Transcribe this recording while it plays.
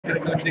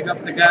gonna go dig up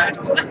the guy and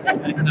look at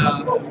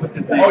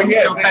the Oh,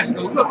 yeah. show guys and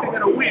go, look, I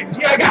got a wing.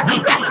 Yeah, I got it.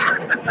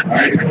 All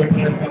right, 1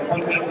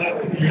 minute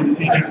left. You're the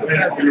senior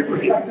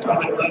defense.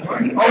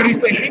 Oh, and he's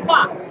saying, hey,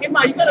 Ma,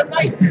 you got a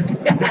knife.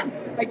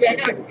 It's like, yeah, I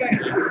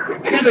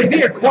got a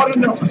deer, quarter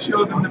mil. She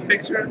shows him the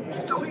picture.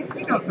 So we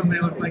know somebody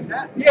looks like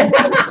that. Yeah. In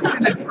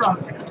the trunk.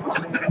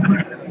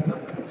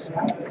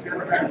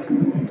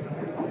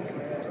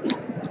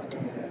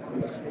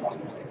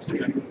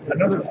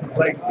 Another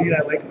scene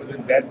I liked was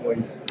in Bad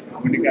Boys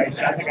when the guy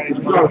shot the guy's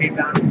drone came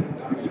down.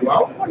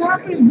 Well, what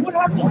happened? What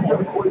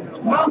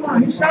happened? Mama,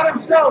 he shot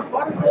himself.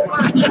 I don't know why.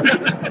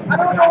 I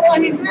don't know why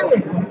he did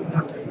it.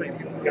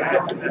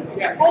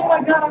 Oh my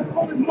God! I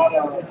called his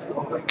mother.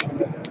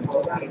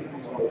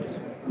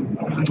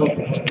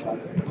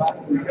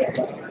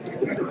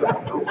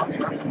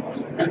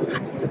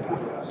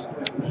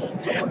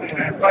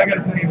 I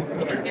gotta tell you this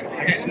story.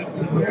 This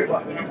is weird.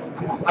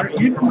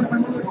 You know my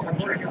mother?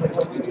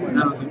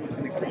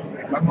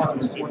 My mother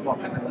was football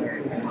kind of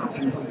hilarious.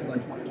 She was just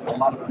like a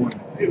lot of fun.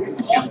 She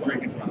was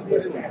drinking. But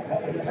she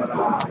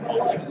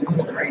was a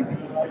little crazy.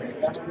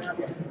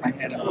 I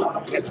had a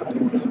guest funny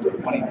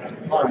friend.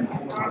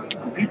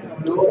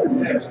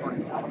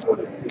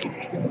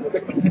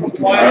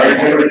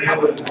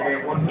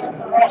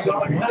 So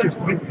my mother's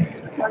with me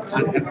at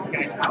this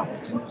guy's house.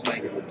 And it's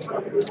like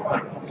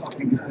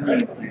fucking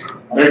gazillion things.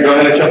 All right, go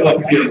ahead and shuffle up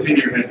to the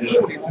senior head. To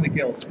the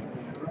gills.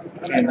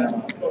 And the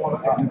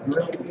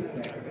girl,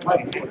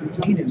 like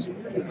 15 is she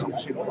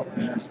was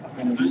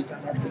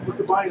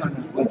the body on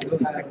this was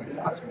really sick with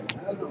hospital.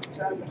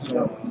 So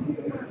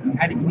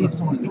you needed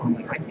someone to do it. I'm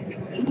like, I can't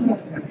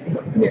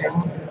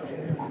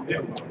do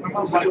it. My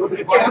mom's like, what's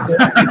the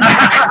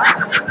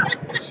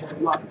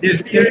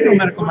There's no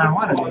medical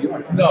marijuana in New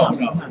York. No.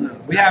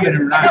 We have it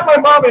in I got my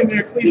mom in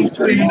there cleaning the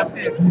tree. up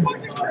there.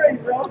 Fucking great,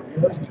 bro.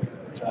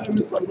 It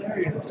was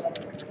hilarious.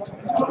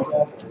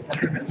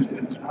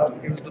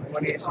 It was the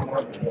funniest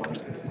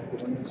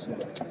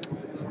shit.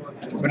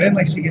 But then,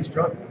 like, she gets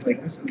drunk. Like,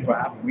 this is what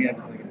happened. We had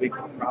this, like, a big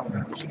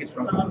problem. She gets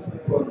drunk.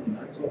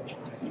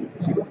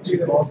 She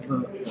calls the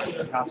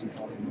cops and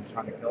tells them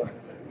trying to kill her.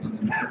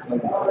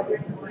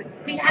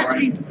 He asked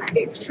me,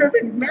 he's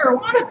tripping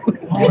marijuana.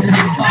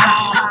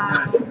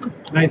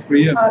 Nice for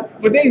you.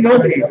 But they know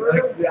me.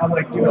 Like, I'm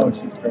like, you know,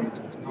 she's crazy.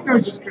 That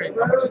was just great.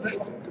 How much is it?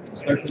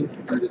 Especially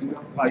 13.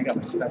 Oh, you got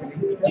like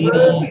 70?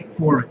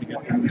 84 if you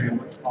got them.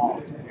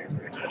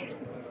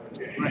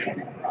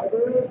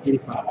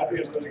 85.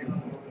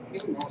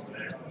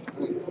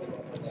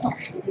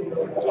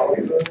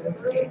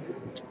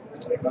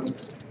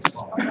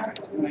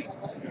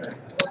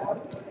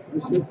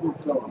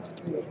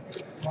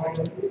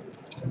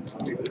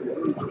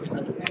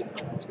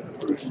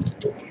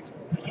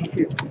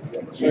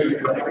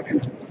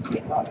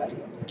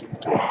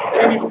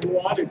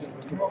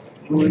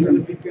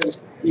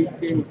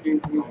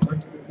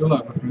 Good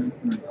luck, my friend.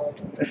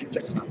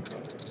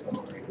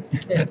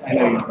 I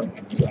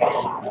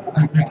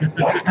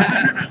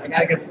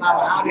gotta get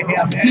flour out of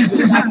here,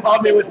 man. I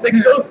called me with 6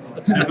 doses.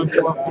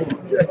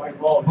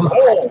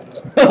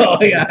 Oh,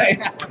 yeah.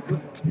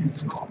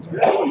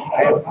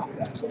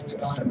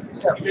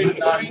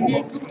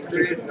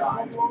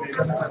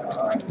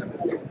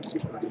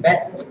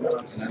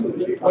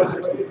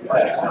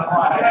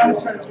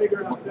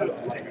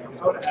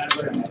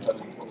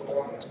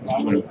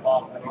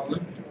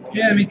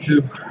 Yeah, me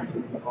too.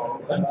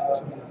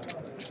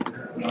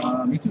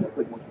 Me too.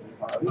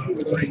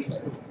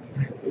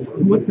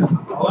 What the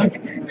fuck? The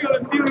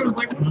dealer was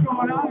like, what's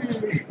going on here?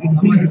 I'm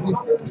like,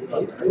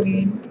 it's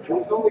clean. It's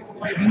only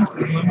 5 minutes.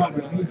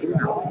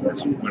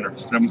 Winner,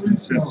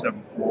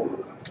 7-4.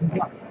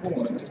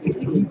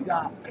 He's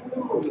got.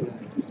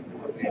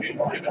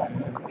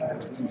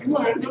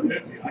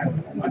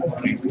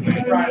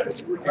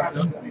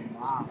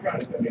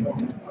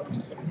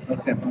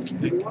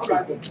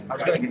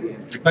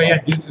 If I had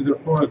deuces or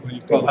fours when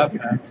you call up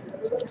that.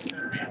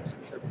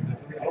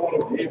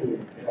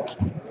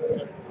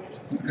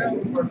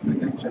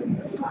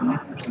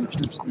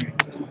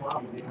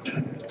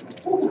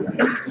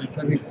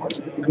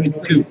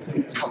 Two.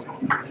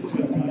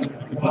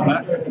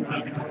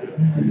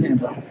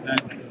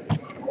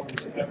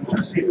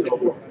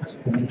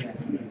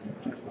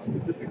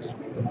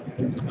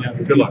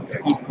 Good luck.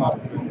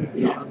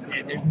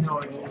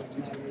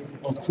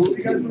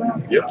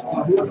 Yep.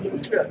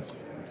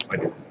 I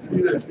do.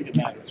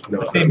 No.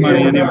 Same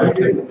money anyway.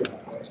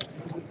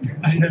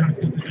 I know.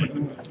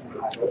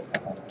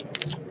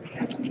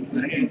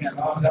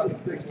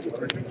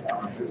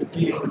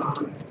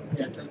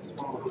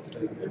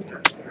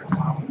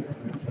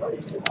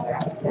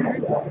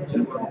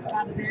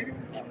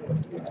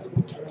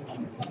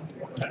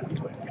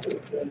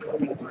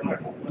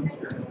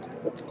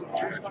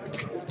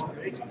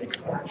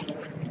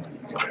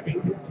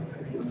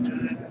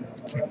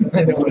 I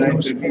know what I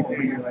should be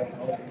doing. You're like,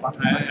 oh, fuck.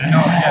 I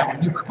know, yeah, when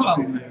you call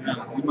him,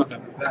 you must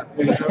have that.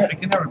 They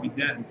can never be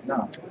dead.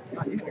 No.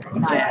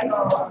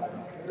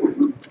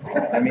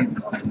 I mean,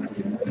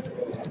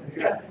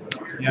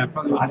 Yeah,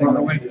 probably was on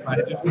the way. I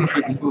just looked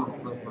like a fool.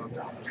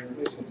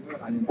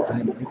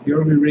 If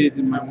you're only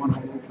raising my one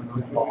home open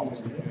on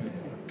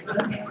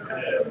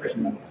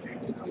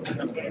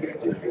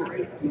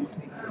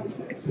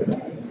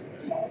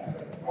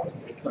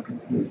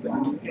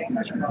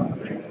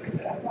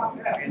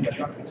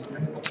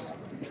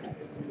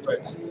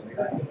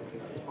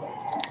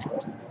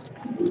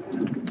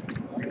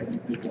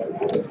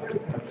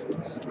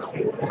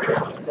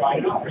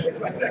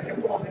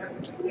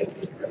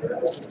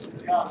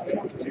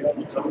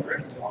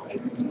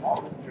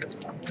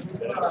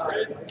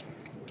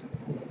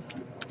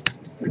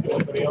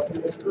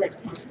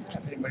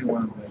Anybody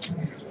want to?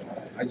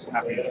 I just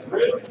happen to.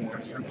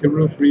 the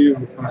roof for you.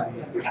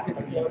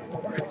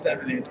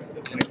 7 inch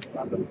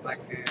on the black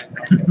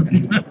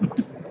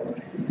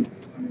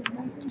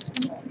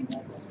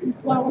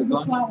Flower.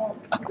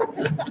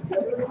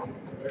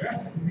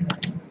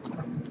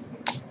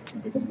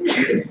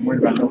 Worried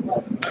about no.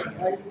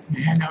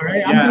 Yeah,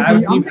 right. Yeah, I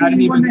didn't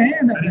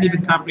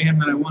even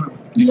comprehend that I won it.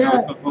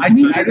 Yeah, I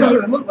see. I know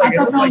what it looked like. It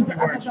looked like you I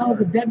thought that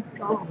was a dead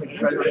call. I was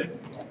like,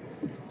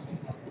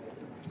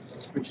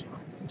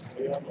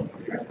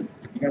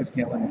 You guys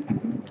can't let me.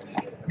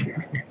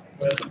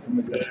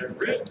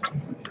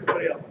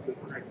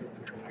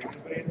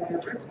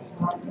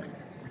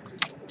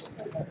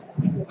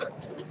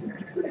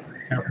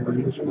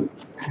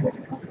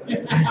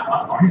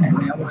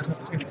 Otherwise, I'm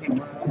just going to keep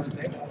running on the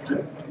table.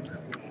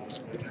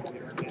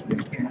 You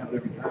can't have it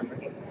every time.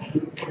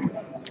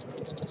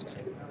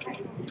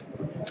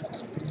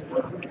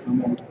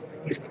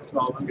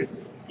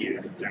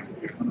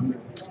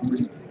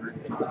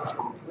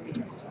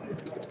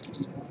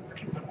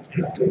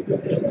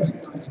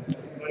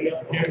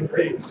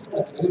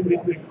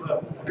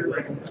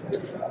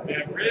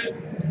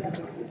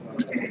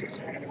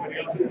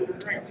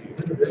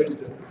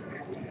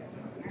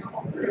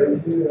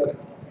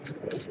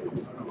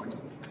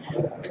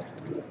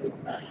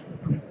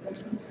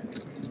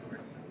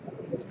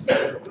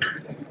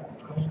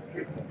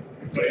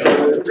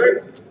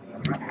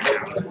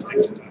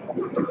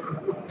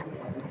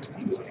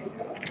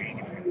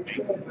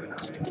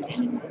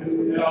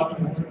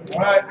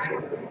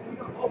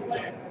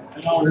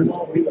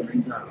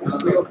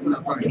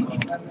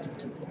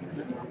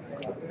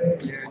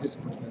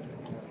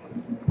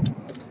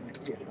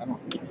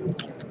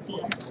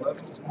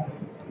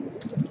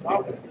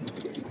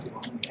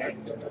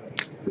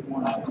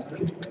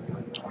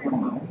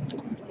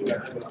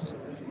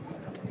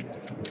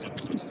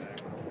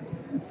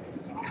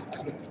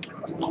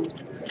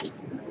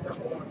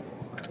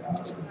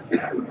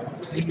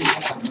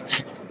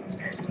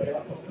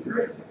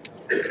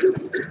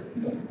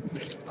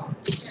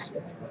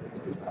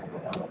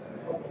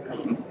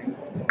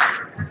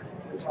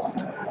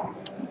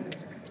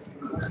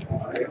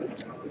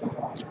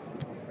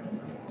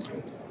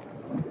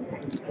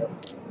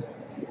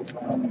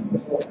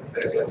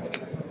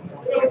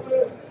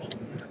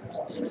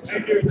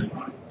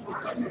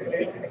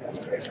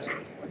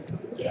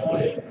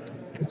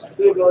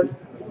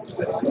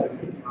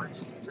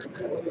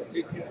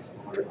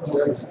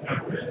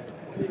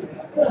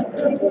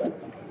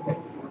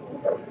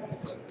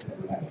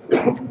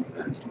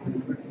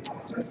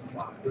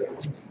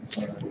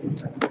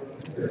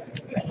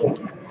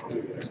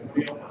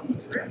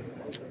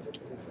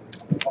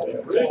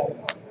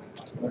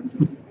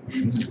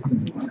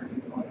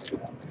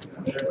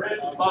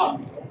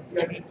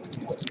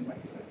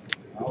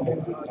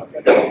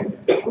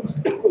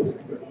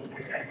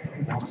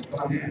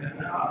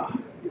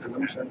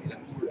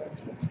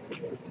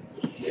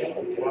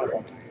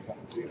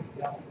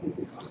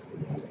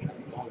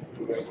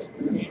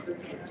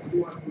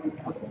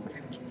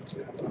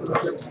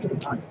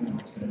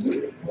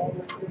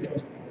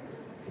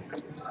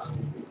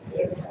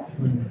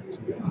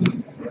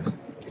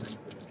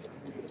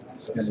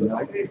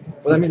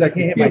 Well, that means I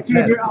can't hit my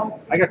 10.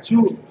 I got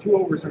two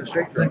overs and a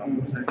straight draw.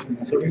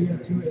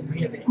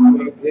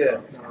 Yeah.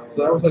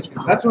 So that was like,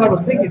 that's what I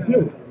was thinking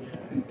too.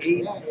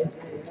 8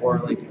 or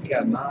like, yeah,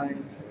 9, 9,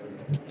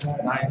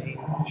 8.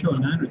 Sure,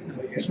 9 or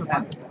 10.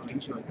 Yeah,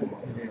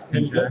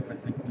 10 jack, I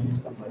think.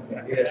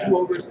 yeah, 2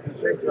 overs and a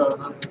straight draw.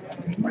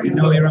 You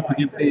know you're up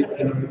against 8. You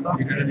got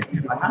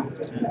anything?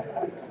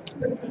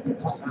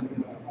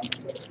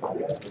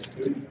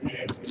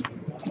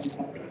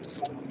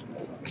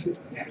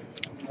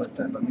 What's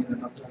that? Let me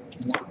know.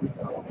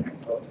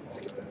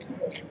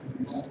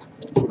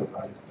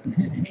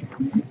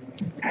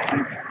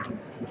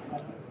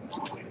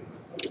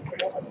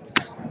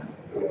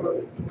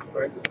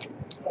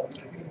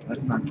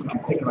 That's not good. I'm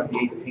thinking about the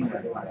 18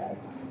 last time.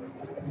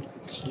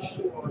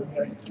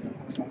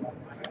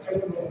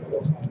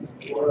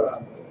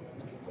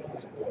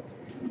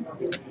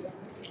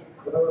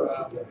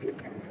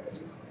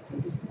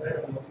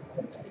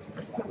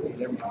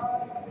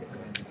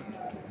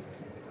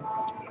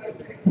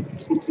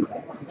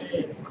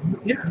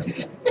 Yeah.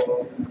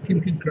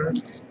 Can concur.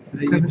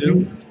 That you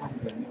do.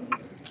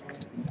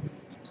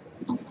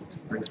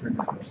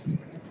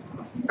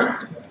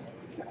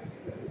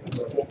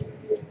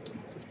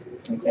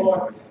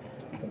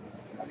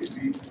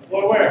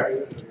 Well, where?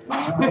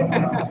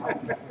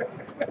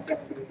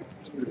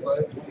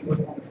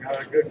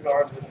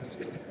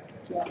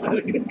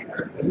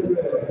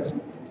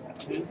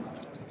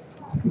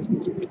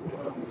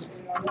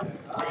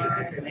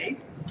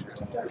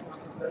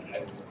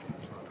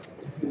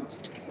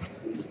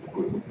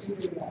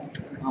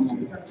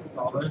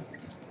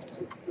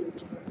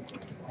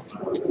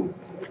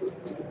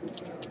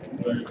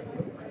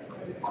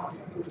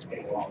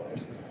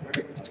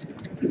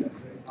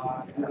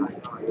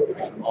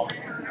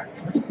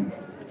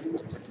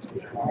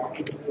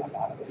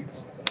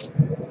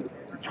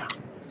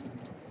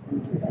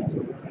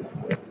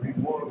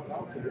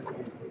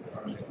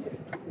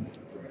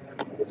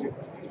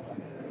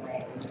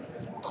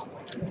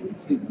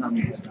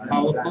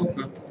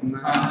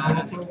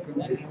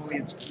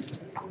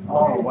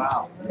 Oh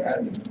wow!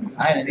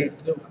 I had an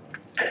ace too.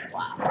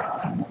 Wow.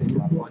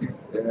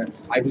 Yeah.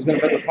 I was gonna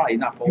bet the pot. He's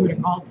not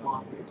folding.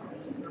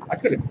 I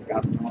could have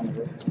gotten on the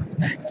road.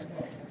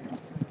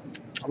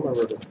 I'm gonna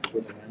roll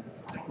with it, man.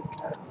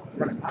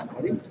 Running hot,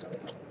 buddy.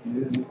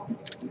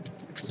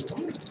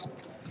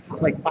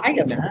 Like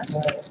fire, man.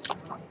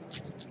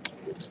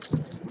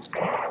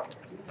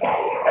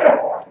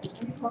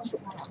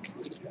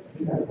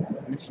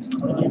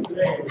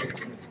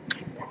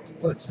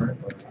 What's right?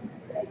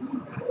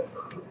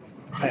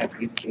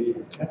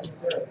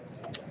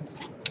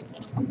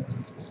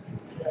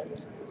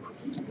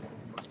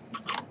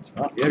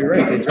 Oh, yeah, you're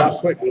right. They dropped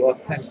quick. We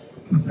lost 10.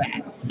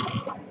 Fast.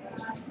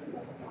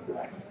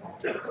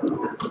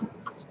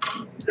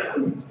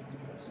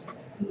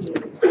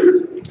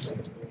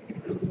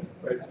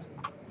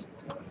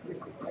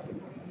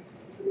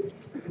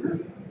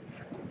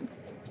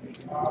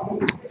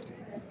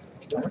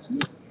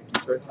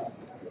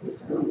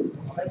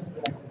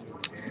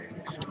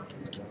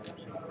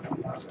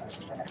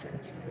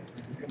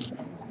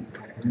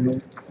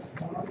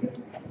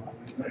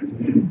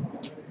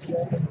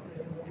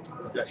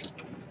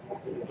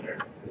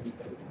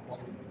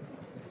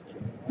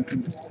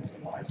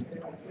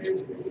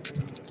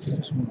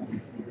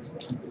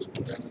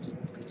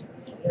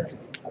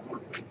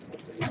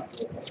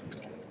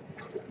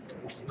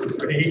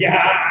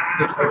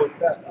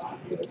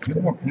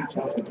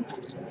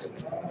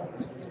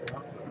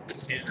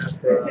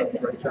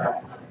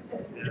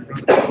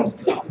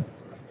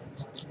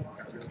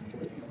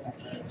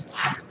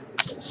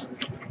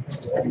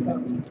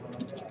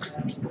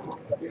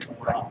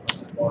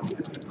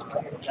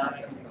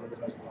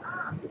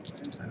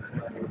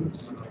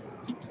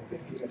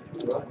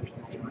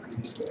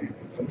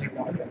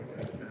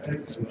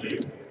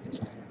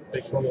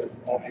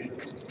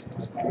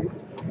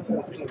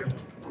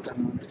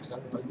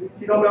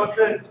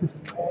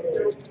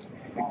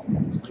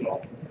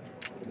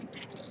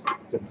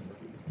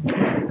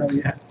 Oh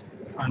yeah.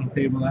 Final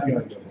table out.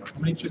 How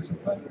many chips and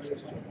five?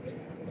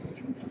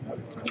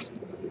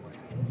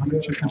 How many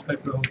chips and five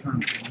for the whole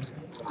time?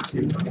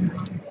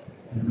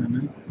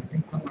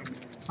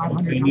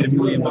 So you need $1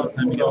 million by the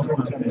time you get to the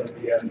final table.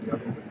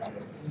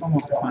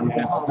 Almost the final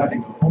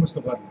table. Almost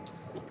a button.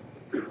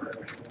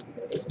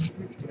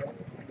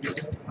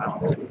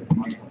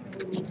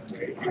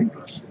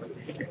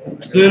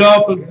 Sit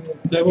up and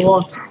table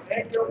one.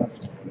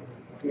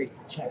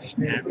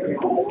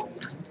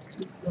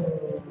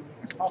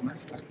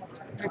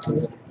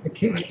 The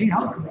king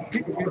house.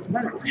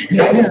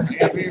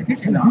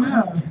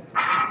 Yeah.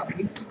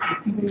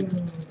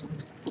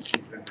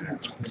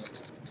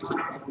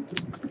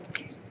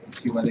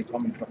 See where they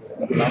coming from.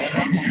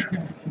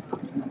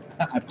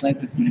 I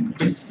planted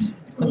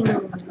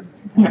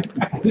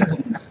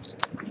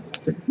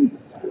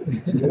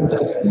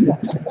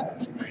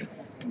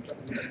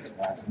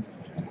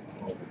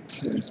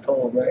It's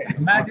cold, right?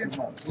 Imagine,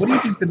 what do you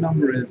think the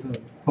number is of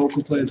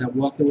poker players that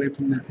walked away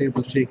from their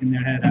table shaking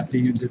their head after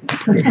you did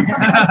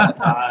that?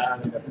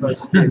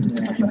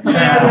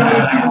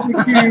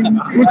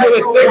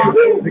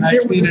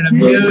 I've seen it a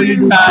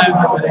million times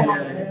over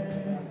the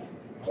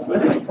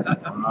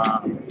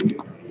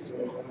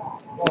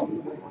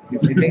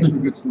It makes for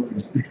good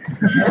stories.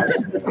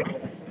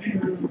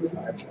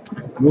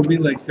 We'll be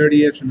like 30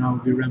 years from now,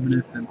 we'll be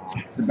reminiscent.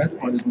 The best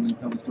part is when you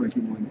tell the story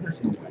people in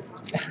personal way.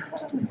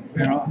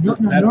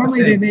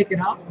 Normally they make it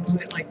up,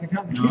 like they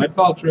tell the No, it's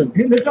all true.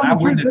 It's all I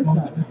true win it.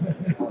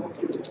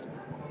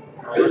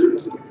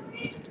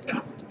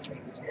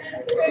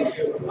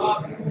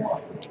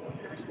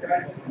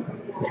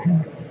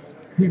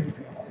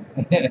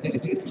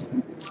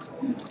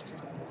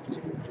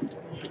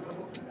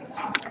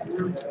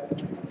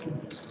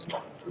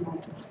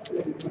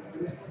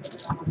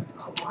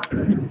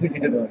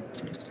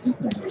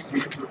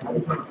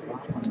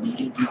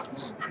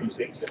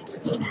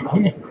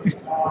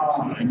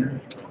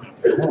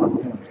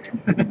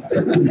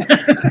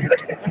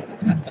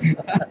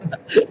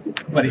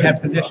 But he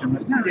had position.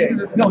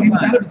 But No, he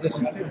was out of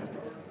position too.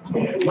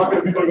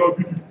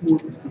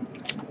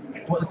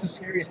 Well, it's the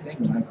scariest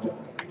thing when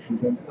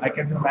I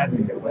can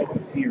imagine it, like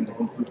the fear that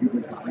those two people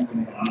are just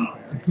leaving it.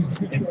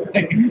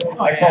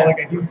 I call like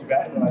a huge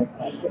bat and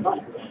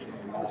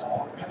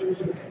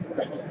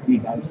he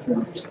has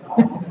trips.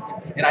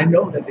 And I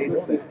know that they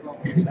know that.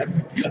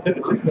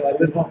 So I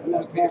live off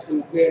Like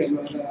people there,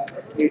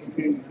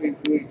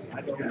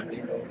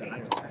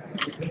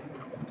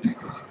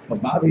 but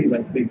Bobby,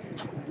 like,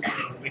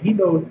 he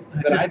knows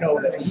that I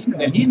know that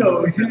he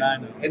knows,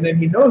 and then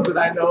he knows that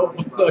I know,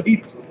 so he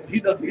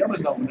does the other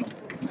no.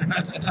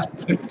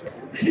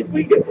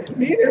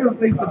 Me and him will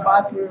think some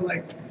bots where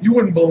like you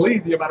wouldn't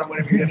believe the amount of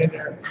money we get in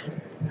there,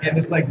 and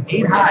it's like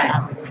 8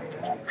 high.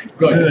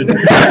 Good.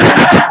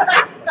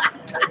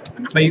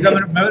 But you got me,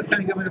 remember the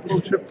time you got me the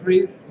full trip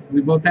free?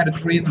 We both had it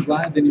free in the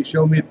blind, then you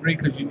showed me it free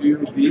because you knew you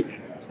would beat,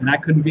 and I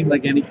couldn't beat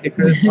like any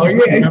kickers. Oh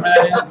yeah. Remember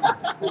that?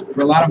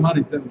 For a lot of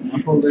money too.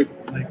 I pulled it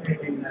like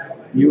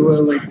you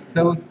were like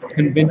so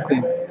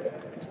convincing.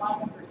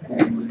 Oh my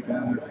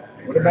god.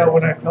 What about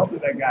when I felt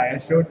that guy? Did I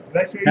show you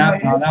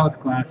That, my that was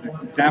classic.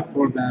 That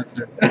poor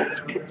bastard.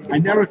 I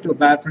never feel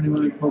bad for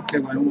anyone who poked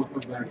him. I almost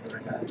feel bad for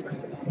that guy.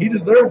 He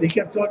deserved it. He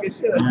kept talking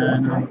shit. Yeah, I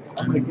know. I'm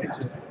gonna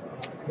get you.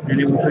 And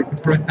it was like the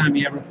first time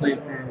he ever played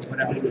for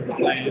whatever we were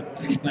playing. He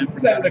was playing for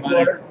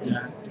 7.25.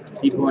 Yeah.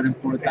 He bought him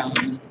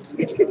 4,000.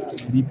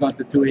 And he bought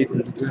the 2 aces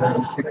with him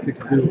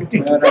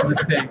 662. What a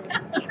mistake.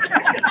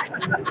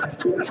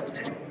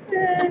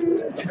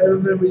 I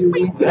remember you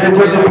winked And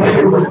we're going to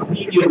play for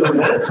senior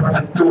event.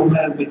 Our school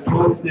has been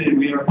posted.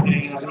 We are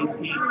paying out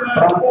 18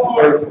 spots.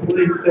 First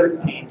place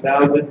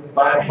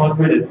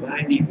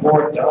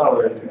 $13,594.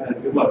 Guys,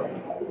 good luck.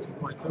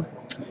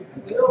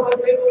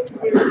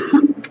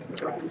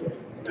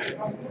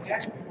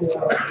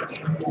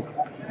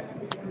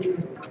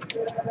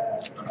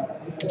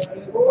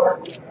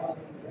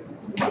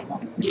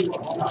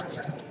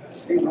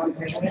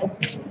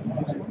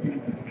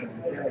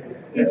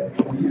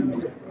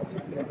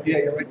 Yeah,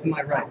 you're right to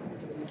my right.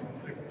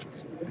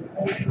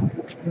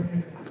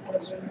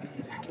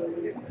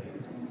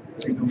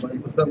 Hey, nobody.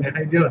 What's up, man?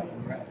 How you doing?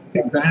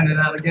 Grinding it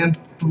out again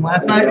from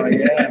last night? Oh,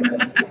 yeah,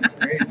 man.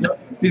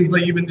 Seems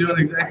like you've been doing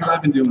exactly what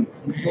I've been doing.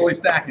 Slowly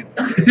stacking.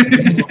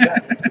 Maybe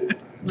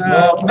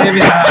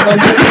not.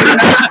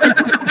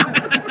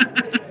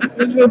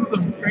 There's been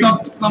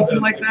something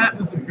like that.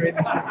 That's some crazy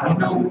shit. You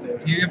know,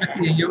 you ever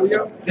see a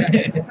yo-yo?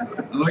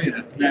 Oh, yeah.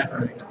 That's right.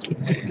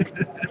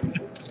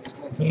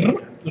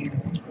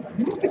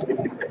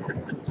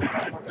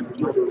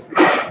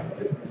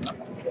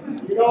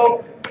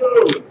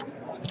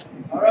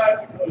 All right.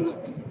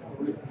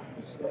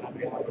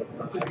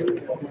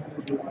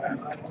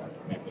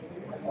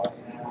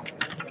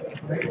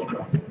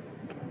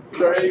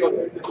 Sure, here you go.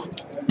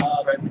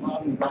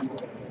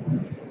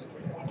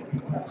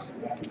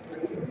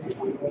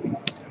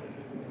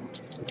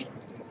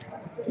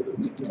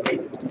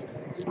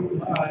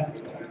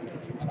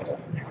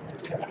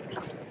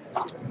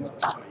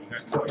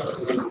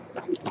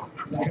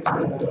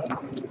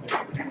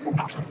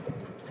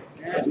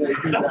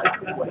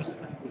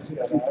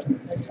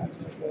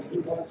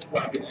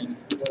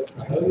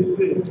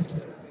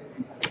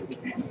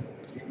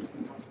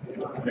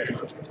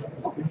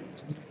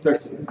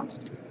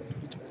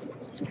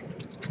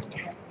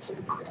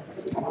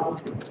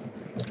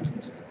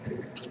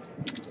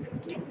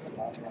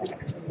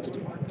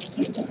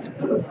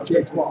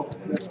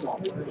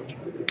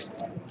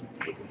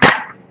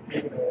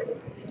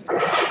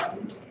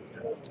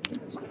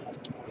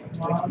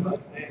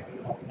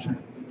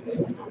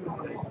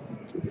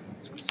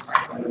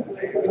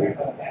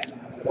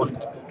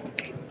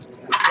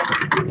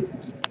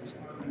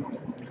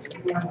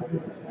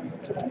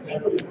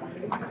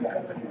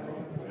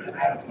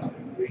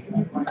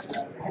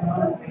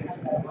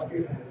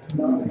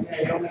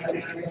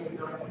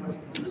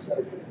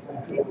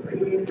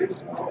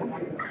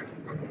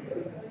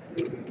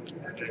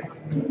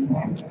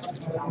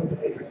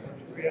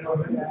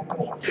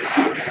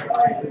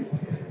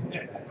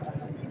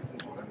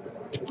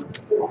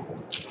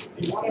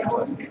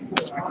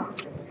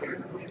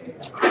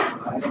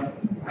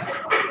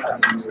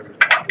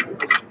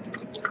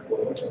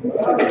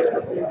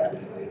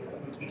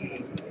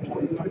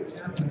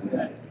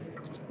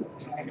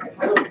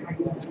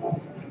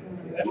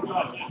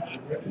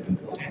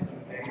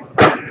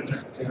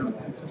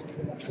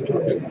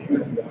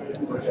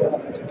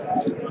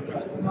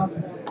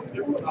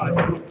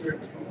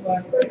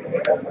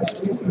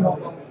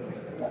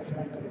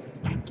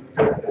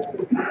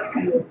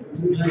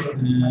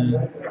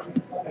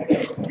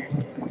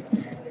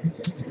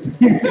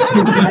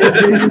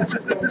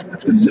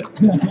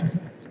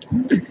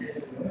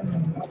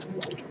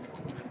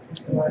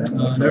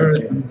 There are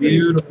some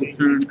beautiful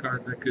turn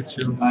cards that could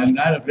show. I'm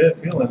not a bit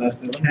feeling that.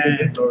 Let me get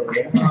this over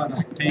there. Oh,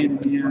 the pain in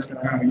the ass.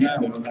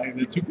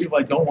 The two people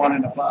I don't want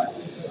in the pot.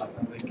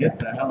 Get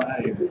the hell out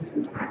of here.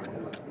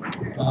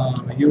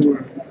 You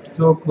were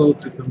so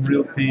close to some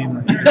real pain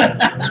when you had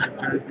the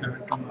turn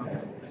card come up.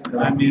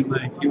 I mean,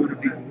 like, you would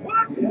have been,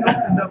 what?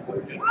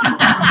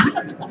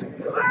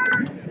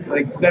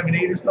 Like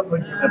 7-8 or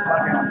something. Like the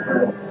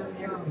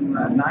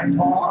fucking 9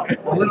 ball. a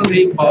little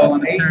 8 ball on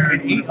the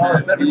turn. 8 or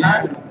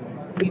 7-9.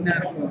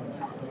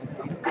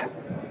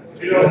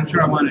 I'm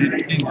sure I want to hit the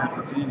king.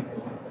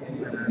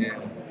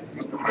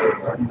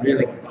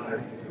 Really.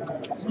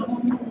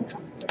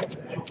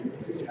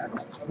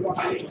 You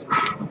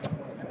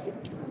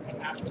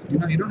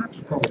know, you don't have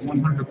to call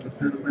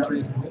 100% of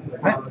everything.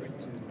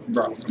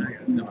 Bro,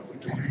 no.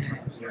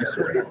 I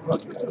swear.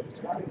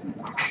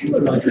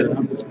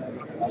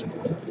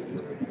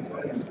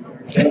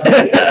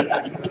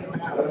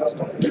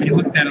 You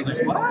looked at it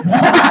like, what?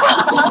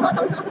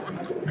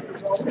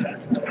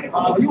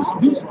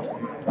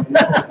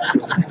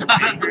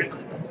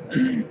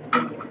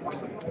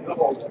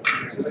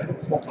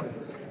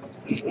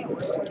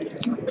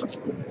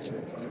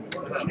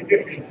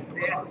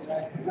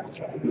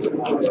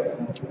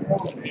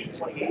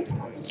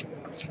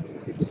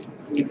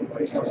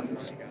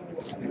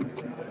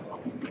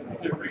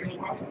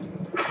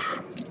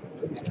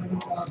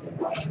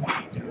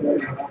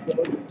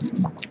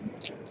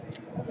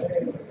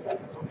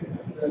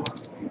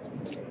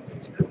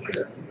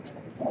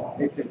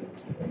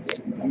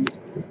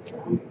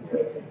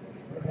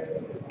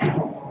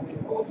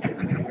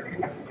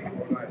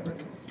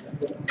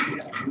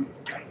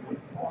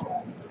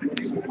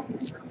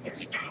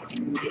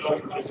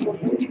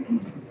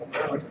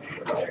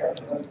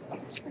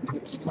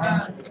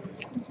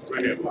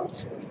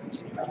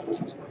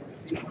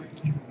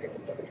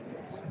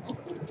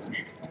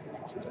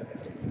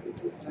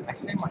 I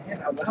say my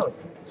hand out loud.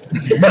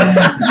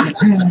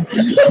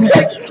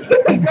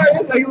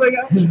 Are you like,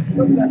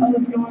 what the hell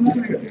is going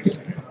on here?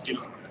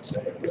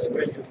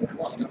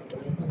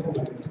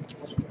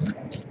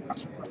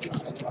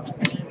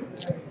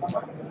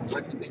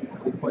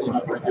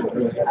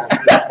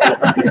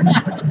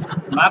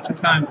 Lots of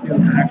times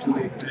people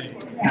actually say,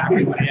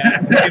 happy when he had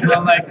it. People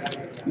are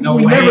like, no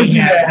We way never he do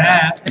had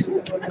that.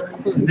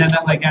 that. And then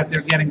they're like,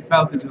 after getting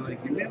felted, they're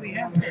like, you really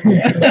have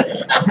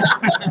that?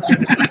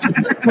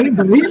 I couldn't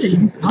believe it.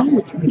 You come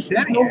with me.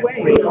 Said he No had way.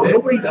 it.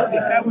 Nobody does I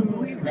that. wouldn't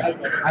believe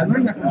it. I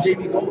learned that from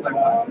JB Gold. I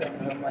watched that.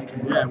 And I'm like,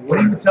 yeah, what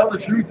do you tell the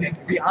truth? You have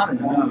to be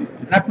honest.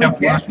 And I play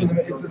cash with him.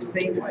 It's the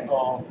same way.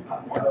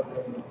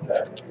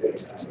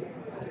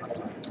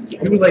 He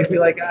would like be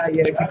like, yeah,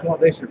 if you call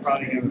this, you're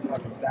probably gonna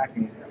fucking stack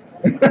me.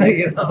 You know,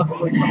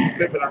 like something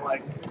stupid. I'm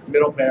like,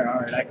 middle pair. All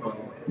right, I call.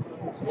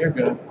 You're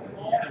good. I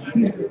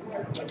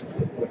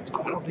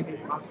don't think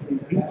it's possible.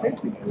 He's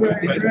 60.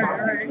 Right.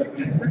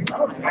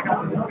 I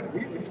got the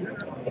numbers.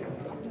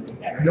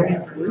 No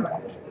one's believe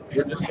it.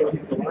 You're just so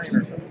he's the lion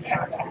or something.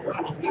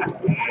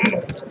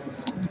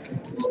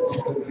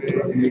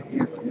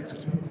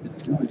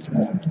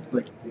 It's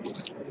like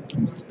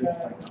I'm sick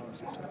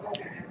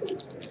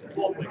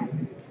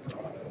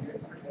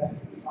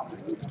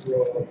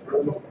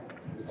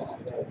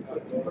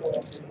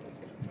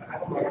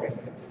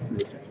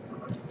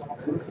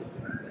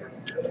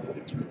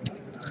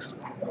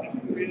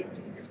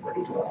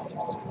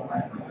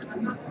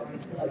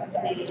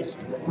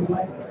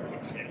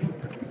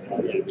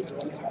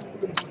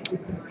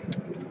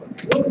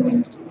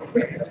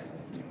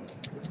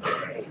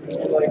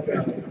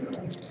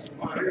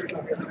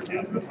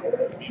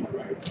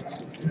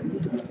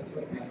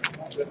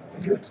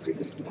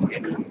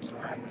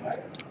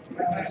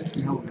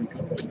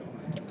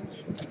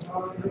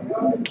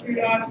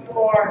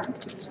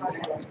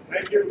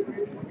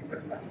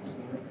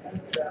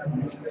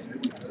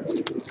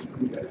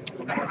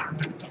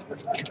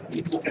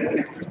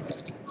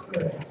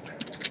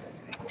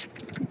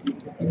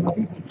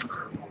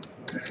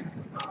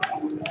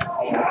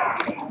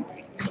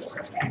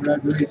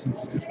Congratulations, you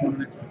just won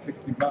an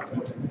extra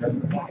 $60.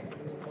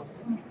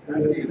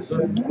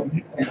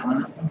 and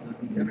honestly,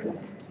 doesn't get it.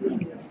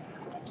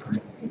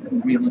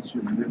 I mean, unless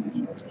you're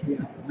really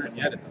Not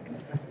yet.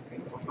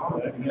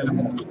 You get them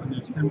when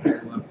there's 10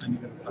 people left, then you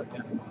gotta start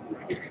getting them.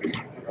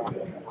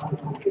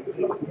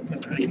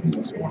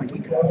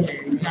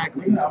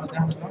 Exactly.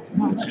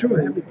 No, it's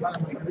true. Every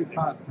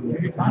pot from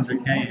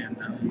 100K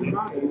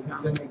and he's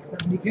gonna make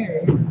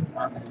 70K.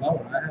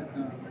 lower.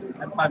 I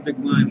had 5 big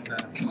lines,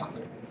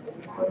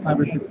 5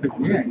 or 6 big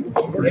lines.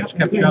 They just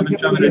kept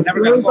shoving. It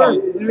never got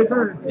closed.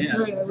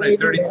 Yeah, right,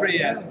 33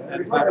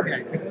 at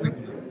 5K, 6 big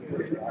lines.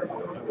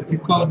 If you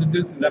called the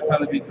deuces, I'd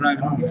probably be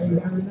driving home.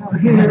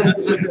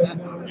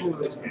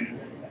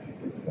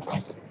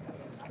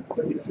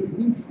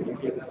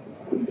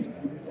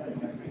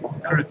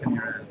 Curse in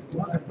your ass.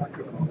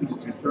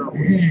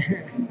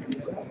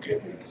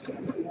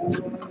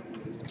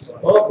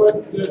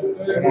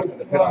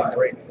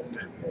 great.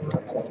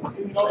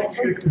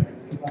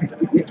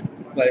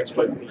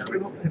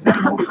 Is that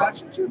an old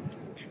fashioned chip?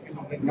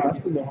 No,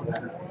 that's the new one.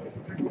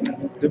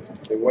 It's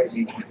different. The white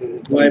you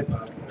Wipe.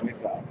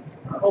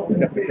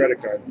 Got the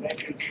credit card.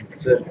 That's it.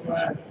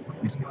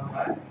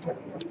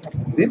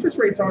 The interest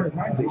rates aren't as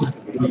high as they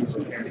used to be.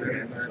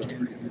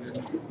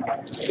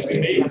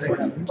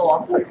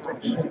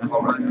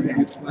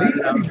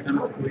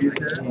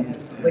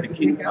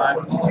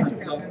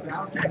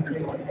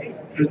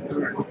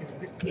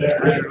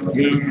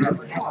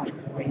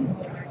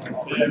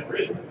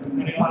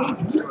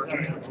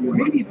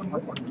 Maybe even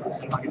more.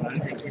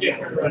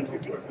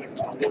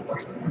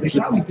 They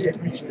probably did.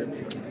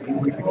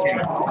 We became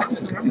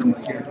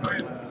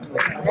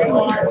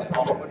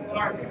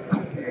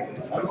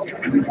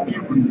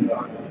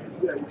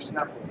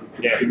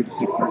Yeah.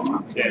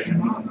 Yeah.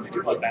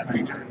 About that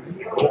region.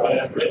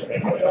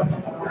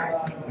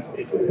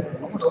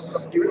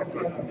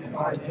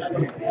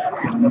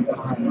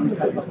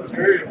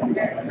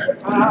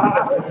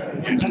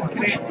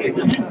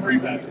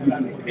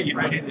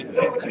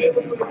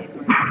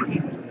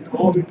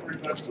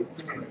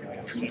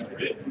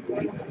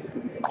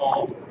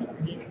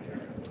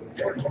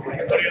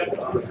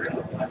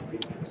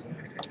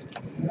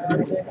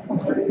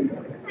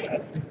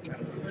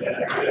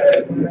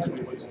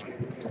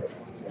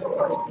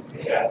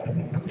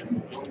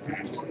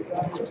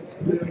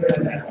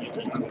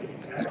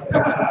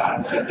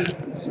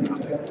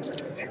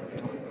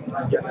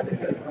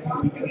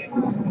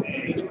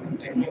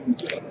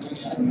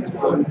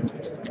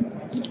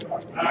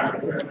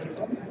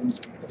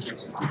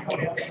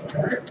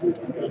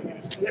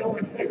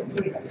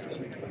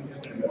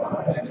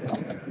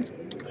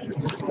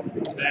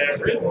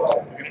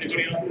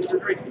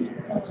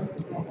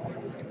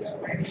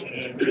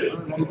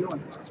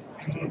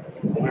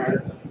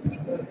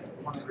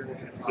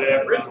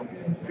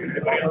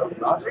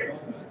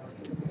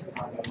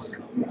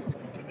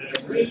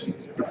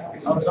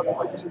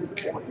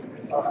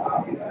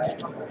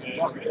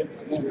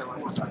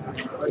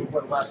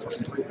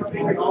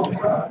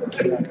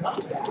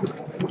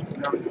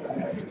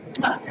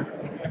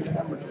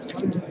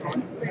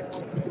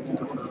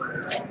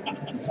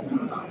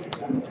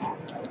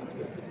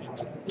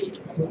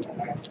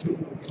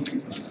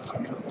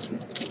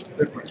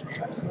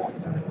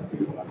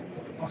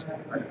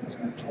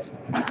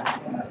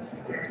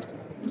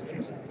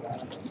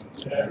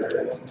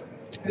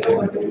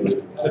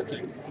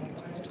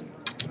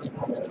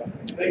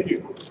 Thank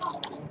you.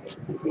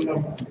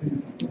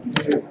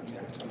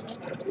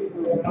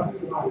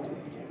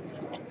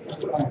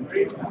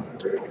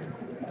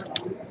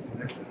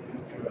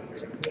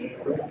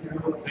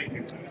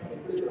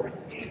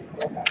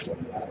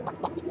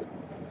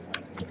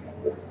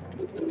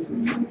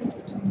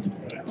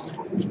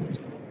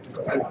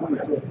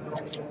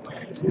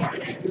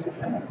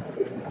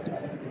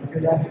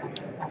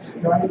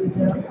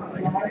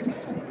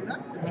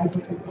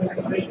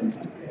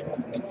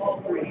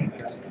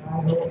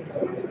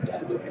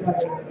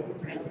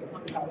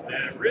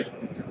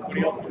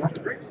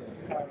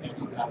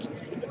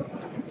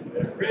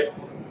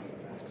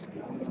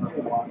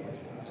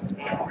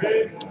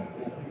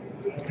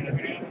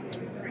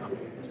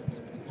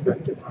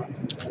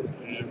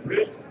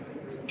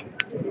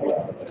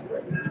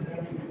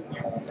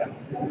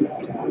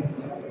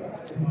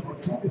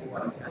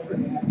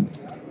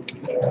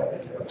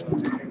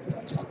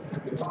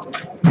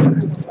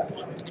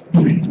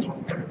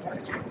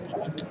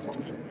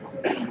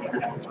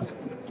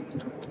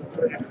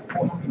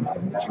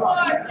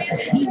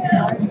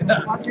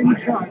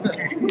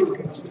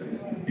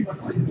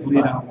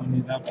 Lead out when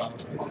he's up.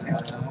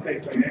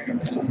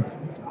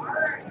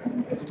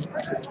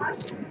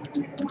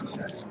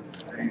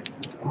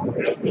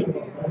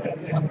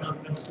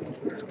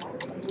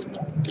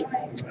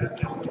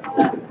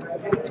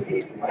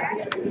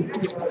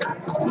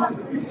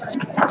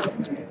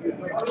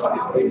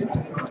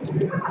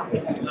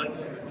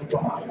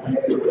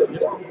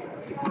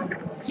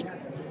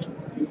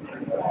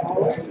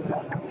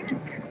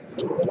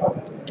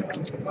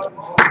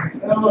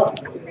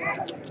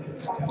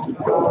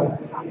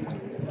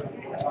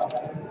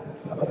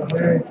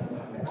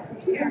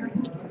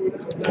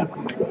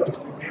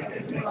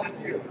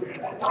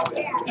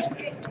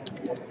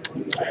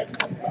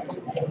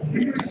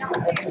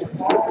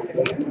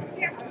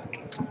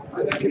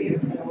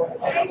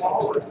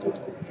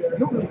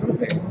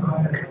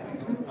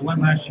 I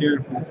went last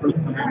year for the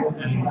first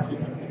time,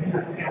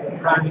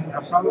 and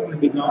I'll probably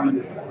be going.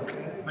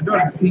 My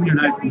daughter's a senior in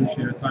high school this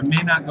year, so I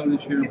may not go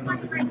this year, but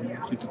I'll be going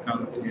when she's in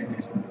college.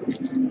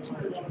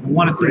 I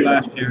wanted to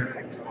last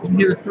year. Did you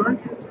hear the story?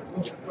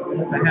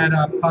 I had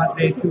a pot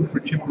day 2 for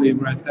chip league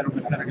where I set up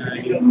a set of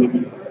guys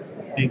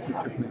day 2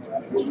 chip league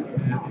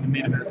in the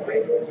main event.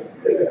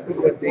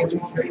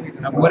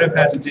 I would have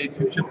had the day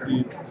 2 chip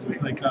league. It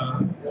was like a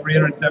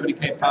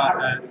 370K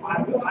pot at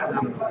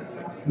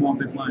small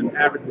big line.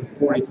 Average was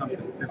 40 something,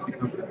 50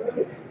 something.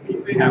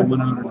 We had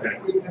 100.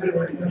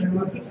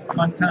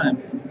 Fun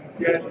times.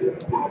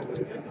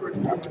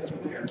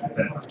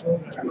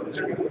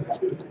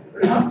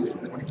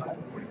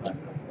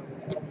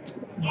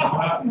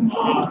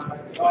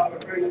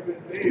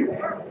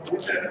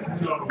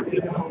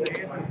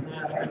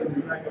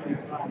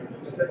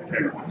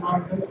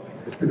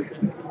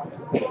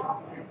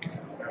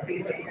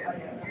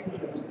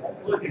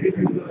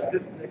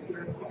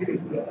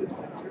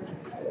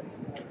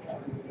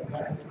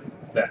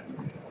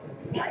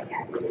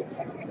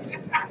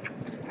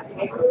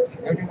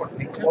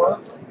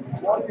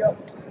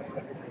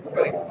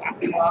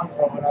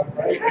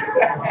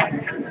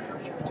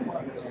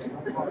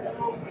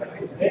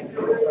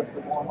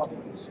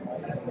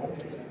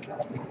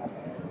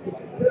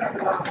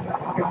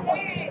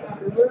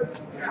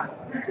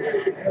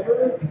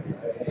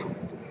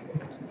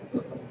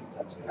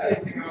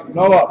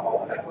 Noah.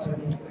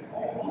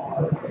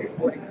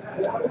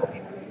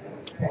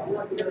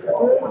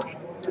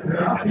 Get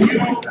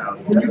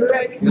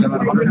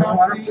about 100 more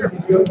water?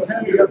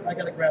 I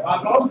gotta grab.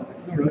 Oh,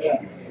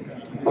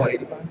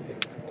 85.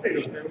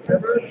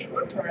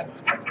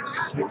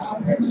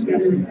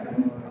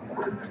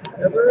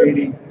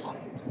 83.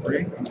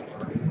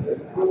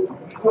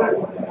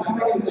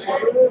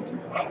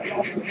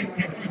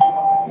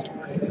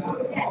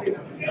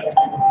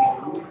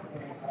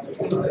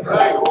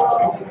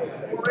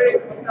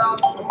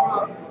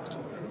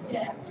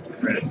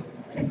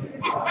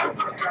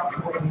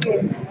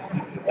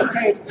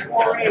 Okay,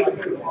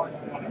 4-8.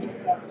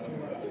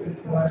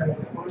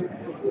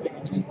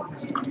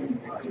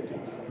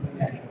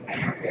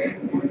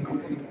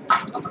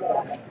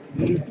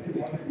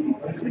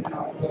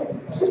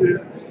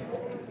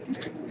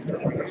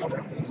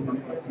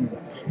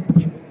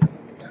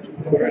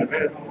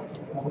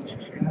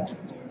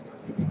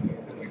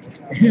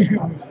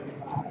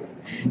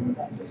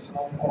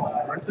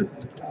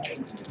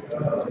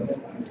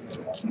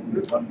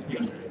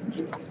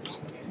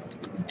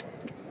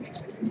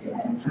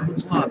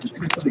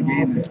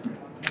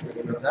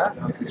 What's that?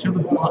 Show the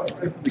block. Let's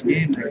get to the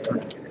game next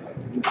time.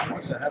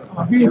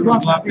 You would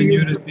have loved the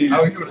unit You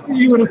would have seen.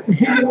 You would have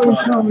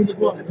shown me the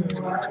block.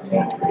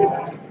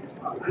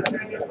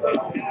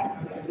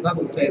 It's not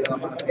to say that I'm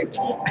not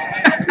capable.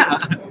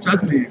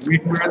 Trust me, we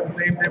were at the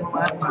same table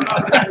last night.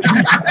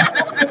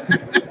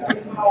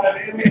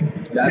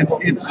 Yeah, I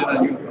pulled some shit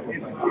on you.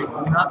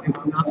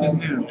 It's nothing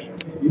new.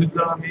 You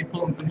saw me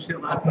pulling some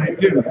shit last night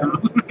too, so.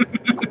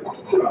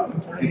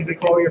 You need to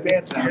call your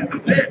pants down.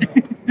 That's it.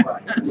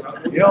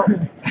 You know,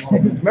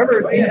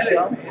 remember Dean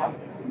Shell?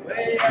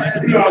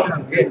 Yeah, you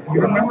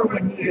remember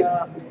when he,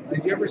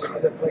 did you ever see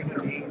the play he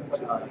gave,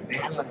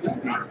 Nathan on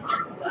TV?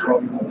 Bro,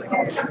 he was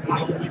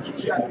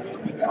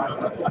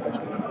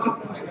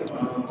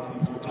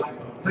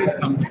Please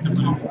come to me.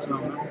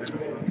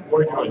 what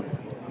are you doing?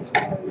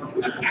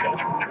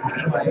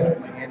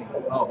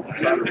 Oh,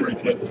 sorry.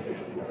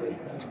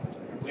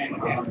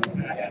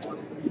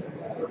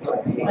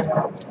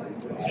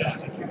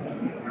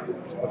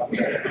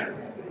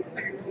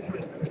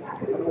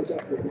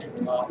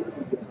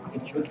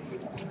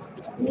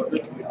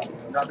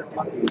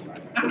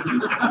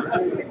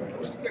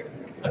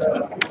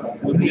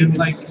 Well, he had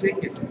like, he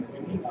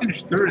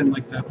finished third in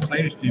like the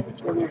players'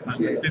 championship on the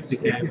 50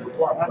 games. I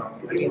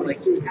mean, like,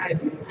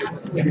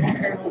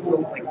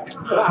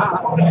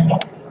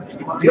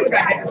 the other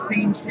guy had the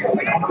same shit,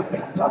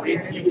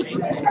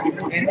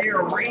 and they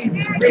were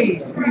raising,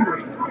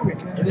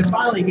 and then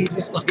finally he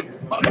just like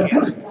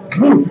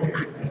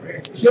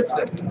ships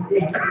it,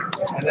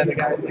 and then the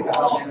guy's like,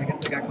 oh man, I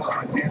guess I got caught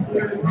my pants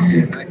there, and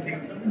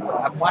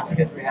I'm watching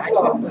his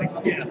reaction, like,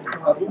 yeah,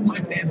 my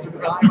pants are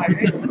behind my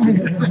head,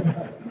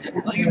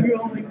 like if you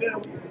only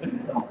knew.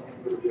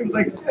 It was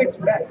like 6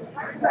 bets.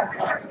 Like,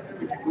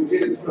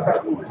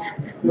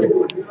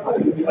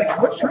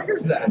 what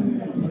triggers that?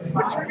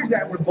 What triggers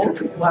that where both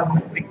people have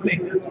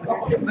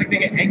it's like they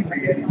get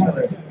angry at each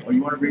other. Oh,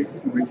 you want to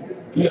raise it?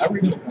 Yeah, I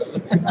read it.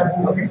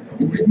 Okay.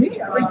 It's me.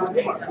 I raise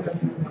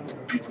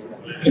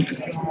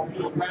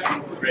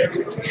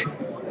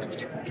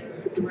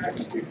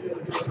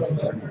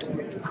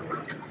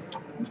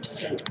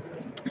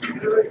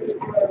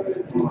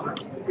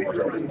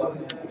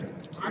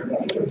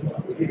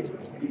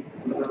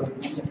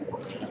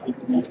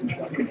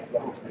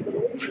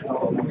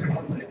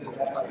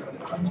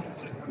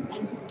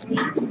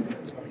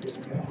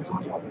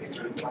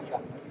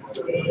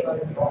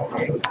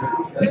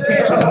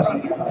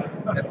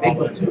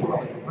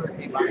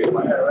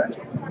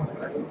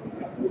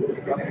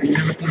He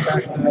never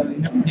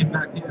came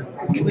back here.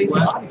 He plays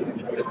good.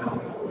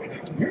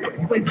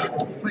 He plays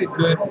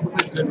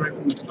good right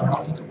from the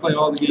start. He can play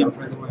all the games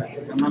right away. I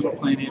remember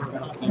playing him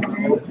against the team.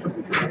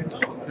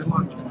 Good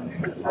luck.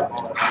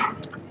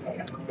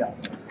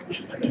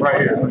 Right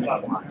here.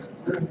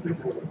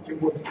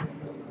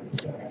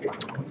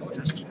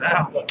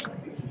 Wow.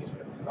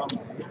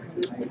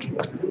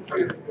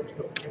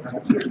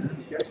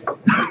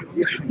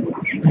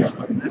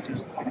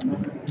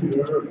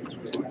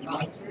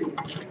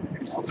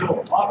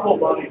 Hustle,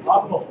 buddy,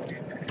 hustle.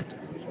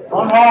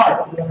 Run hard.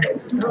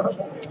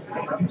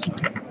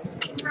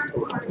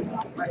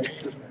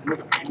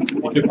 He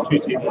took a few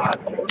teams.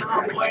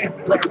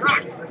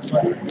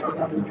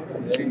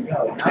 There you go.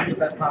 Now's the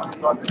best time to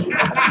start this.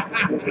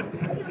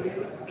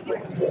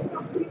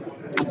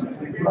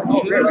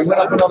 Oh, great. We went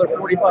up another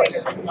 $40.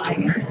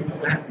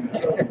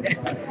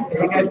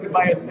 You guys can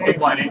buy a safe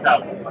line,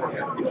 8,000.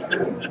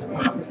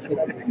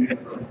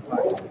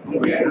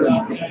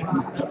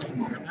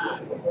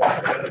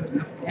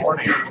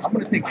 I'm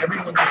going to take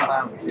everyone to the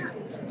lounge.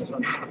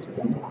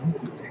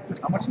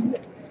 How much is it?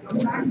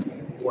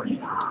 40.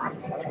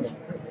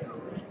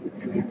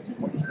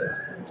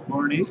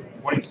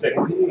 26. 26.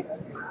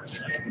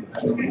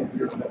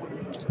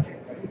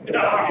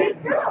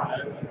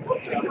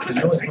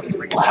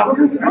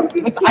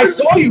 I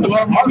saw you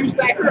 2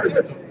 stacks of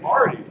this.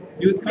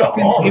 He was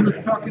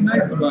talking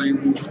nice about you.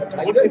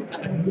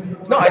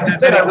 No, I just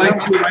said I liked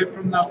liked you right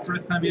from the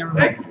first time you ever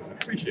met.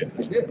 appreciate it.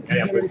 did.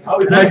 Yeah, but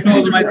I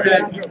told him, I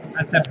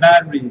said,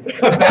 bad read.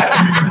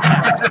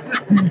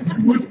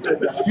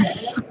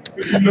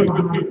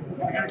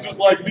 You're just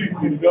like me,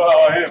 you know how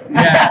I am.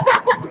 Yeah.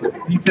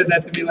 He said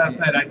that to me last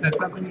night. I said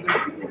something, he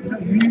goes,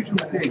 you usually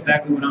say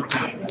exactly what I'm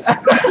saying.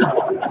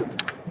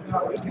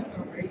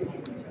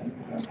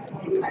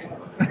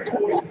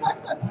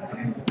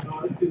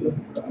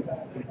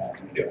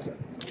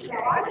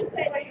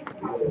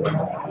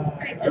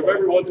 I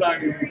remember one time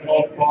you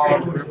called far on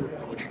the river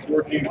from like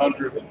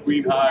 1400 with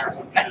Queen High or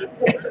some shit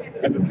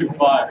as a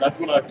 2-5. That's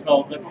when I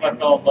fell in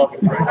love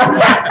with Ray. I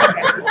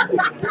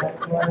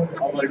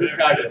was like, this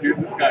guy's a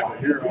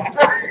hero.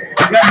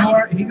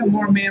 He got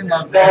more man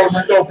love That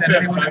was so than pissed.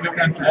 anyone in the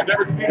country. I've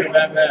never seen him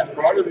that mad.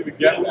 Bro, I didn't even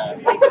get that.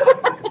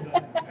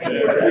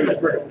 Yeah, he was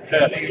freaking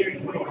pissed.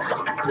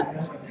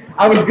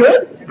 I was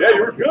good? Yeah,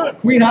 you were good.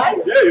 Queen High?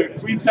 Yeah, you were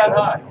Queen 10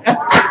 High.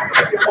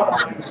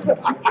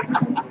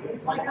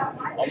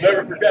 I'll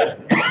never forget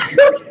it.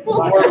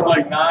 Score was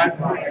like 9.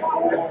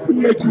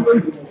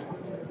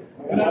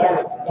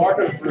 Mark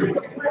of 3.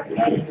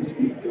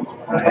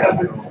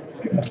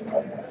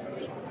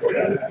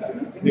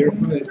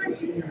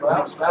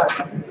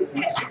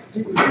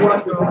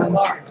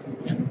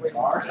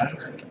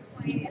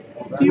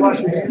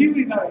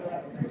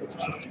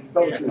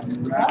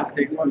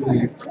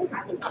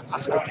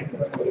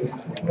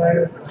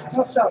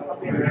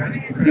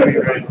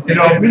 You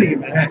know, meeting him,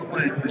 man.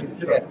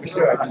 Yeah, for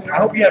sure. I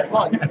hope you have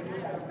fun.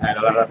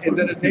 Is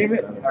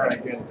entertainment? All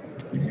right, good.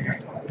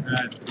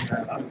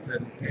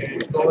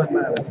 That's all that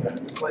matters, man.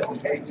 This life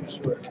is way too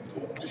short.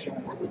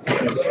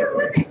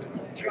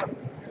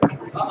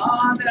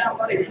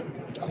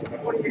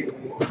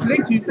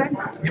 Today's Tuesday?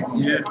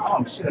 Yeah.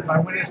 Oh, shit. If I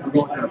win this, we're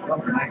going to a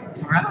club tonight.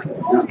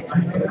 All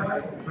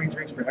right. Free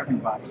drinks for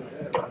everybody.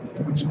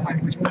 Which one?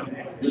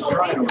 Let's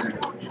try it over here.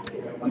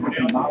 I'm going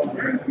to model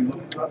for if we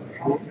look up.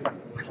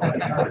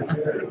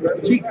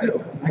 Cheap, too.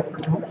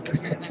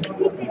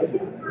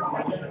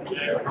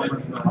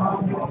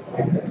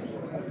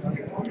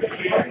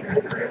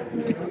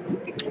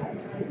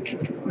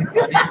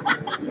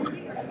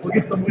 We'll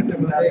get some with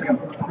them. There you go.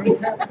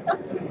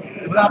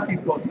 Without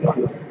teeth close.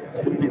 Okay.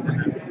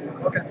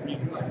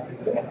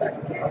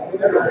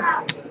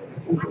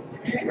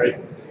 Great.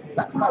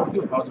 That's what I would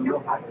do if I was a real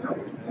hot girl.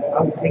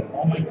 I would take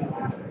all my teeth.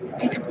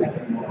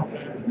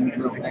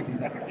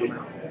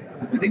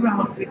 Think about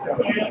how sick that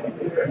was.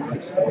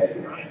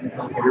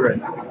 You're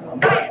right.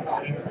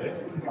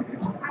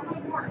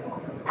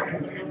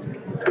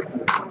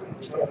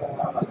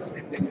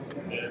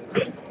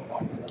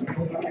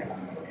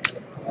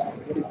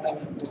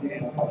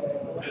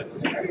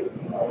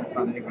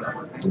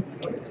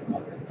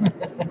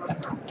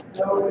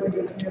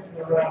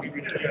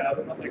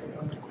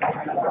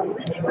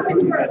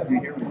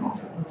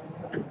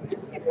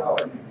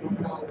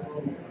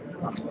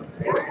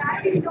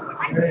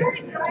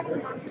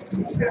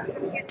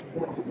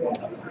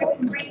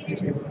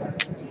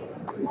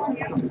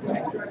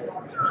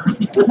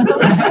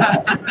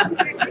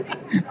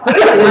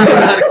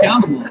 Not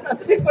accountable.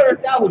 That's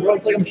 600,000, bro.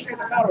 It's like I'm shooting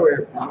them out over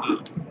here.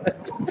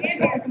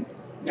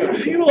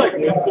 Did you like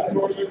win some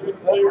tournament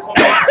recently or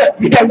something?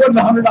 Yeah, I won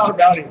the $100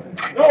 bounty.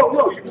 No,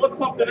 you won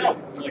something else.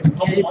 Like,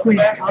 It's quick.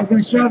 I was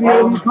going to show you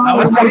what you call I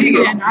was it. not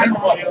eating.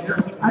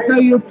 I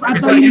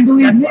thought you didn't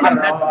believe me.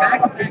 That's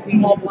Back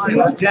small blind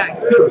was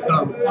jacks too, so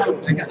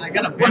I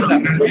got a bet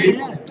on that.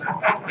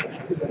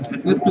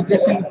 At this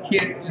position,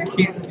 can't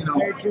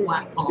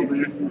flat call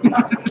there.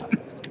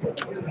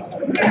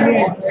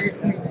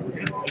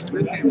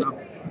 Good game, bro.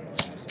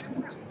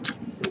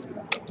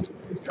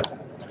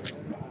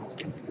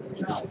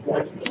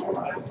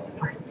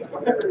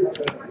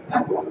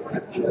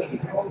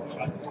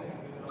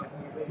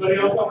 Anybody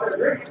else out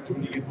there?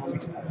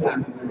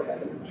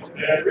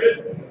 Yeah, Rich.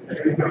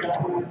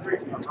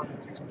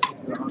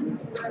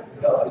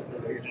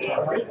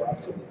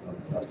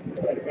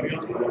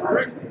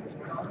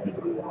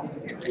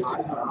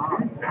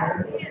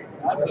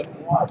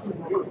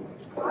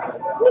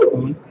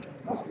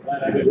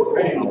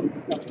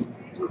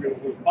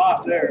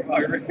 Pop there, if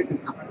I reckon.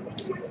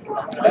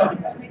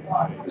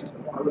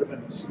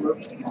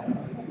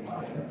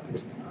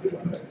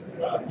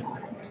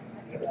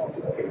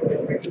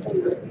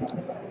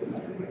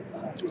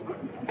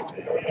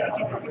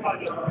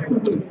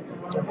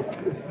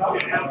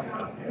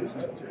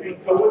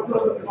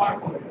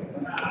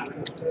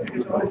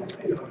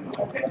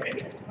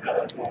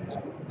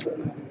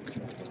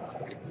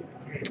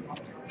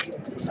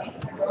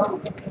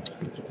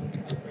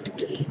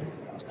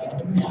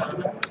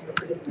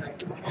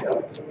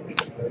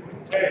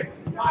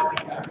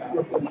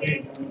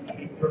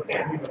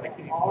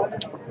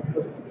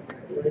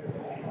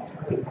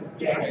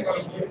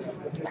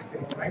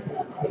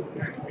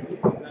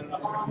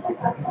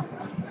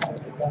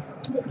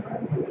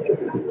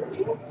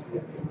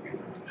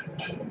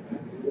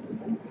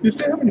 You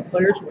say how many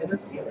players were in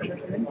this?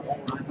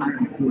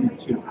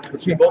 542.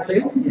 Between both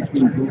dates?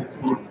 Between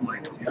both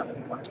flights, yeah.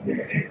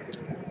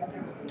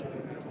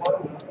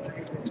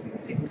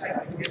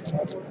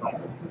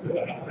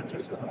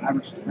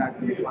 average attack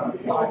in the final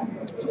time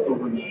just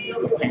over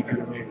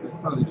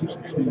probably just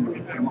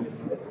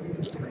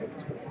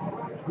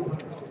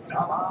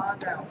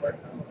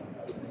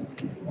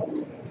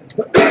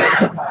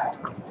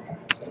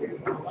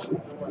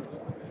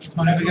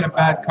Tony, we get a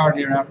bad card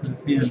here after the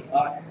PM.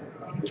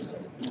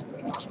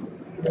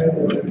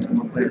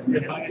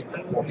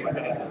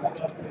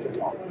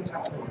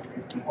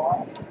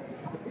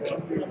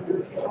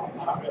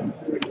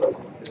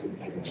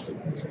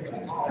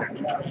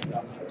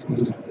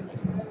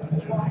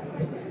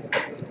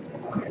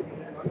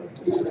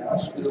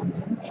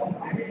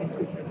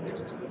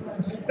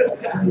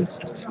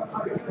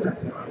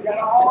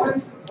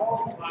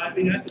 I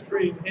mean, that's a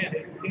pretty hand.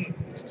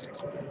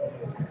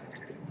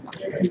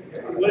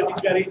 What if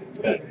he's got 8 queens?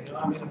 You know,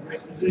 I'm in a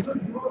great position.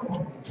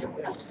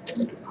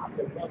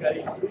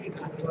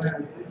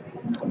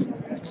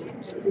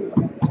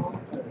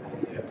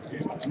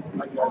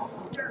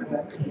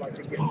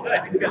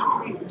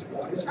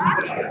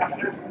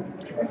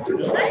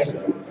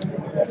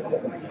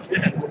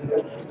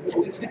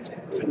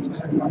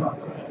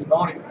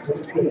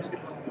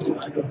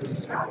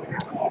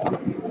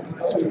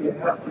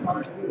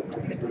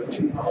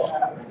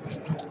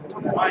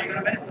 Why are you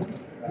gonna bet?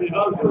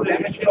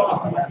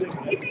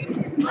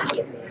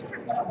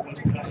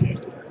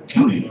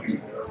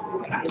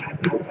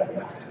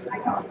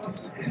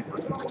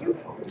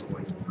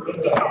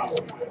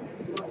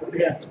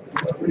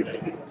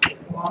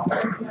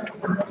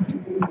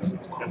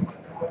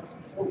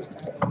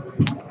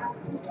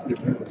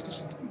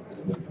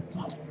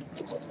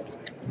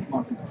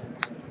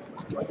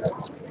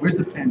 Where's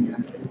the pen,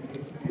 guys?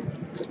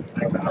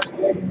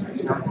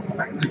 Oh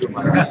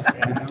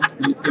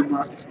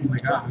my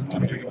god, I'm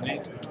gonna take an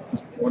 8.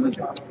 What is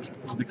it? Oh,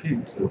 the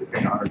king.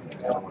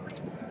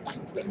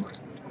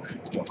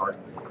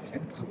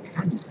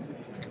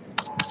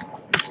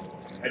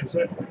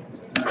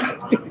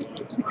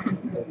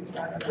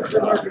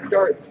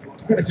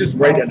 It's just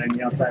right on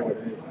the outside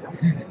with it.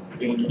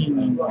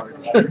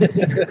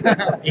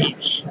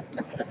 H.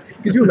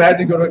 Could you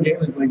imagine going to a game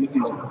that's like you see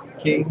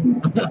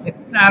king?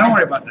 Nah, don't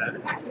worry about that.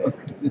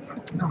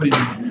 Nobody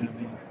knows what that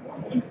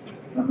means.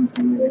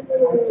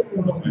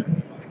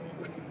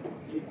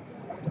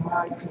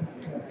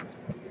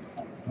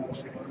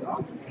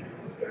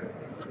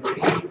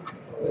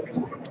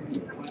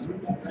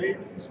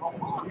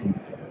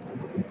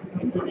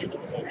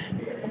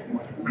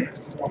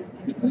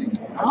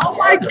 Oh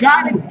my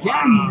god,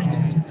 again!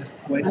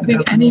 I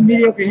think any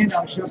mediocre hand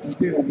I'll shove him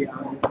too, to be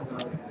honest.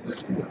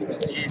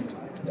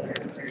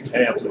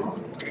 Hey, absolutely.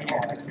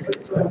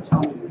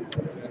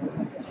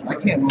 I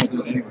can't roll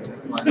this anyway,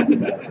 that's why.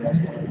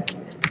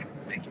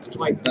 It's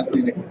like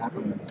nothing that can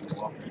happen.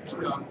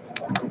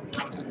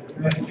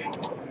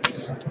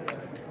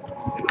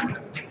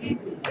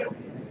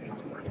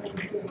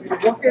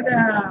 Look it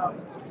out!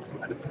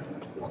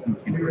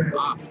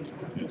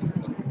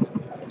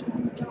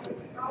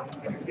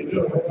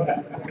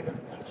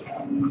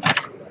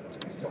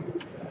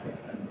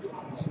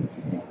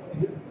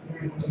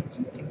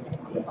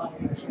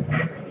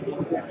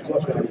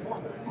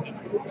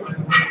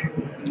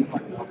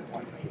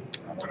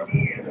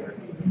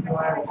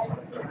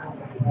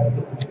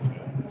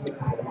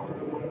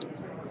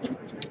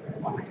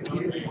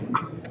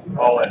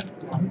 All in.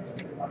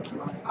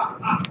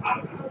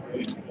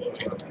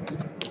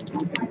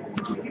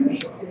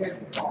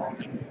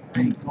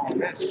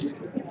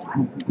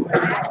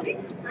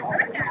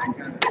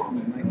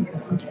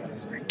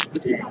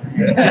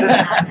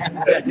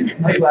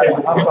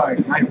 I'm sorry,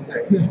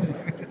 96.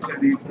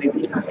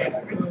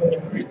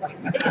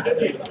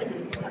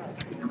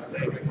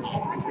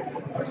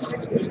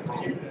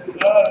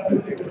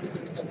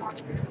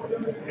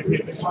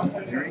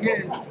 There he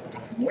is.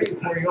 I'm waiting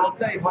for you all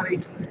day, buddy.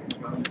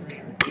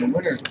 The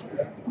winner of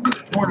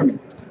this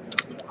tournament.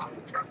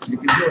 You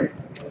can do it.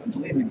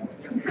 Believe in you.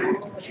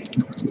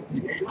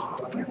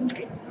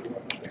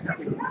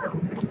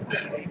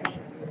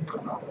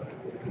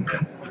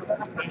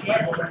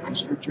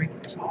 Start drinking.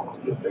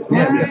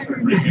 Yeah, we gotta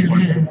start drinking.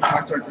 I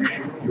start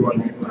drinking. You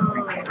want to start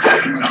drinking?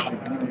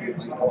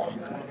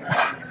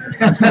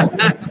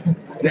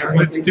 They're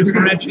going to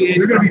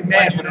be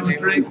mad when they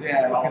drink.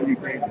 Yeah, it's going to be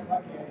crazy.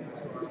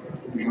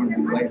 We're going to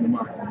be lighting them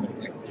up.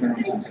 Like, turn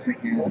some sick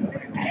hands.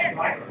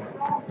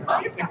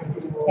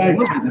 I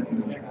love it.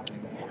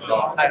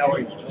 I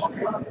always.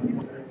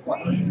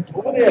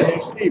 Over there,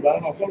 there's Steve. I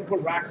don't know. Someone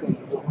put racks on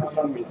it for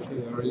some reason.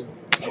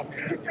 You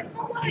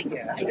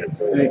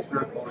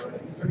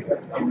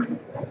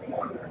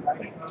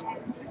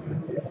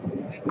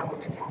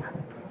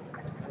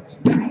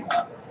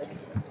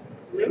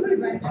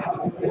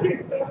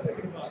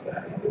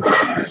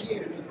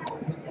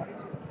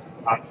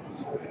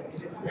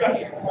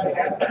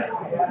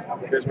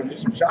guys want to do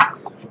some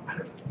shots?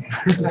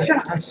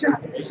 Shot.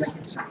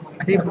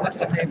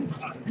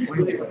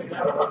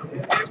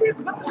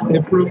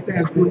 Improved and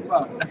improved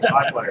up.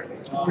 Five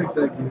players.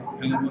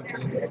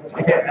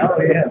 Yeah,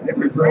 oh yeah, they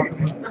were great.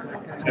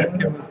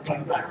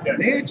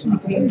 They actually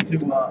came to,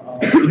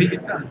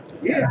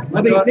 yeah,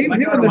 well, they were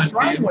in the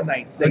shrine one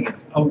night singing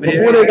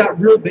before they got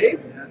real big.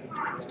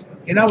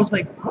 And I was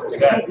like, what the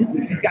hell is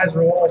this? These guys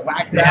are all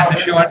whacked out,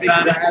 the shorts big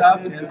on and stuff,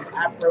 glasses, and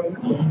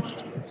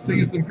afros,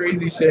 singing some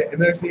crazy shit. And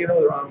next thing you know,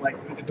 they're on like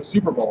it's a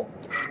Super Bowl.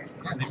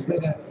 They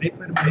played a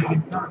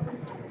Canadian song.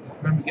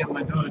 I remember getting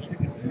my daughter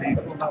tickets, and they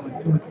pulled out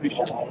like 2 or 3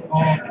 shows.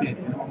 All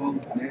kids, and all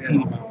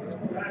teeny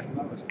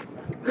boppers.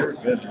 They were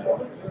good.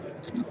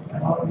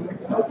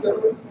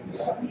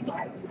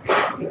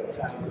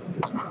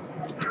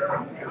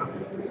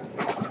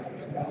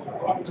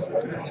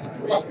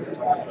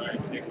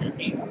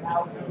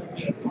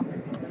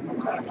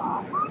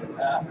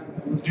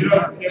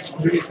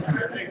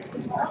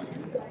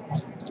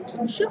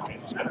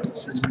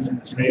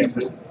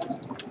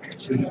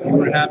 You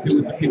were happy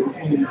with the people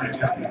who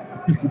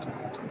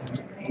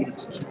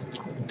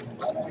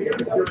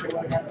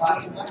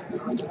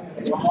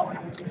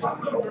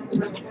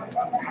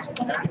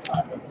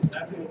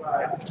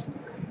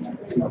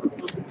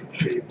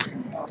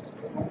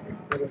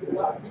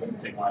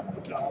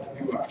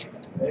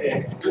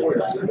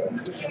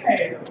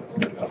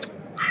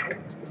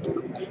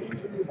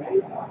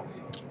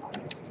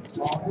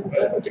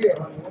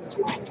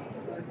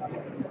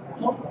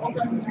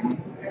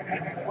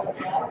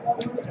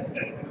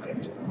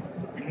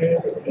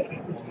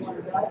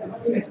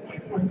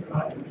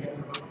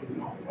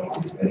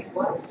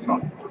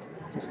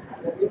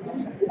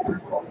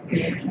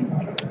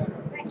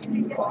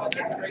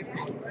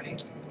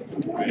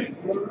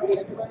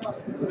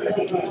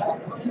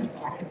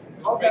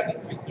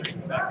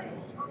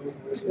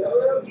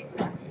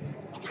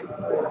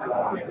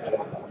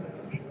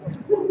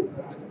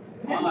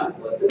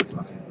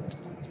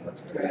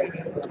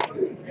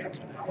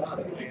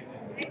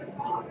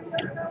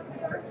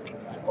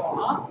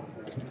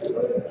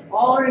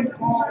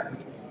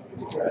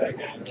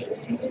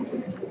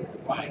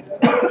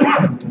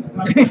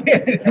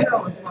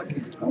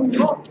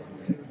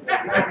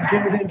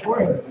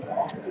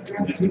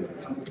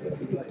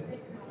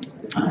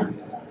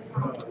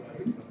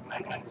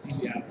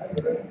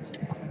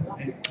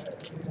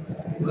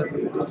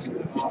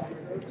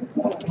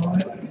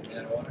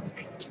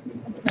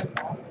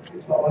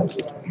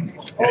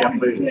Yeah,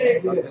 please.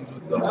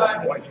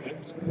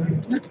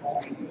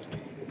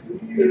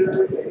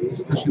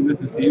 especially with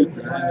the view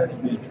for that.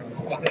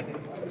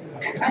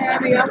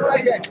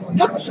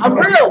 I'm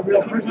real.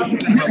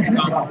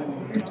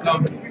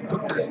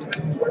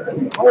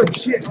 Oh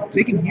shit,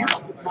 they can hear.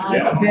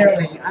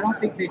 Barely. I don't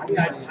think they do.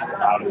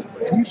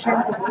 You sure?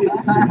 I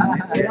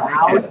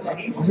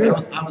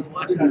was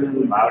watching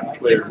it. Loud,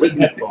 clear, with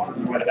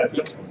headphones.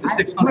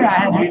 I swear I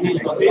had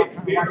headphones.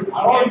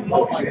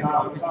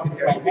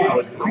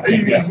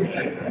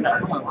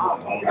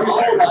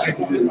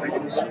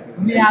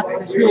 Let me ask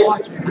if you're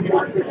watching.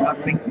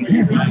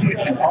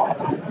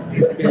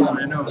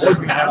 I know.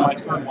 I have my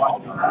son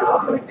watching.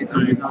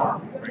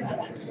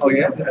 Oh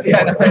yeah,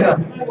 yeah, I know.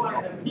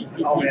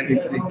 Oh man,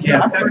 Yeah,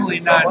 definitely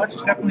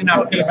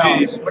not PG.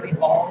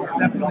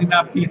 Definitely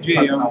not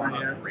PG over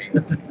here.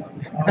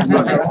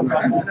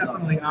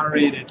 Definitely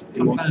R-rated.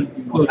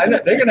 I know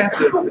they're gonna have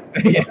to.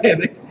 Yeah,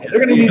 they're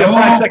gonna need a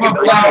 5 second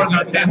flowers delay.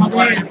 on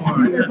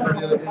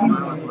 10:20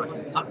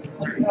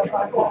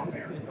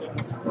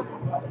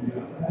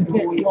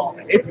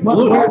 It's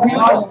blue. Where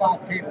the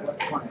last table?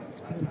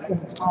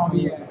 Oh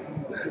yeah.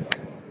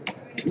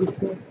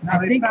 I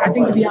think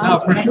to be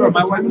honest, for sure.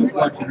 My wife was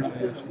watching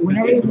earlier.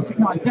 whenever there's a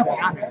no, it's definitely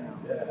on there.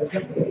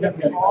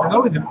 There's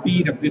always a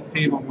beat of this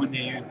table when they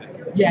use it.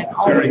 Yeah, it's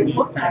Very always.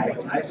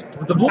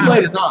 neat. The blue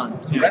light is on.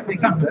 So Yeah, that thing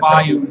sometimes the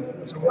volume.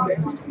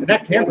 and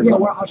that camera's Yeah,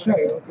 on. well, I'll show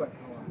you real quick.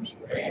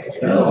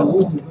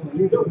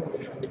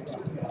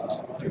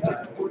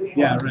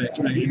 Yeah, right.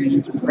 You can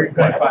use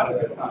 3.5 of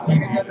it.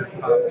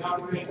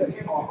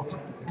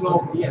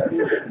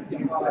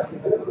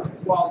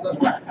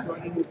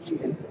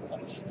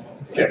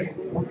 Check.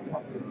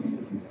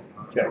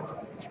 Check.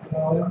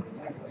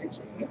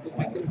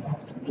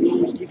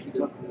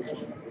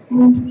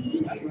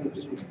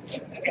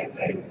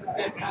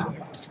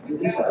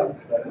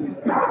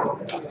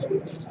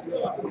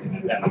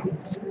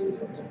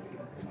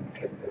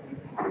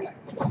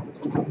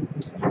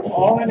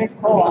 All in a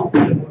call.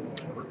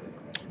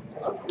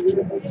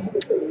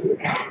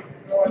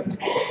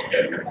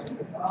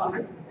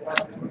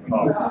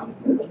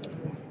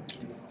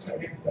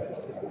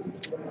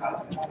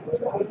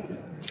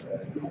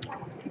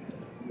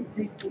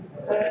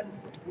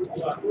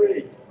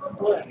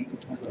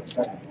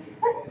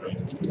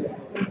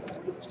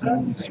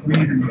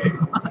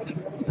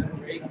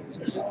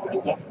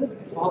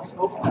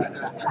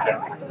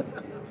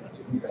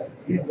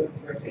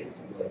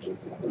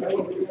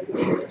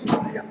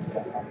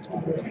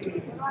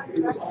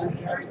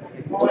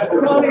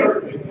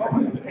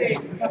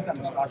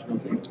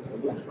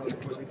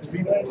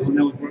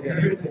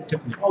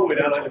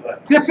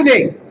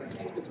 Tiffany.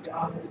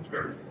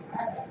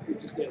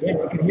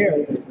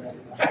 Harris says that.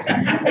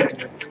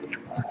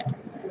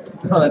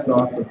 Oh, that's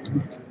awesome.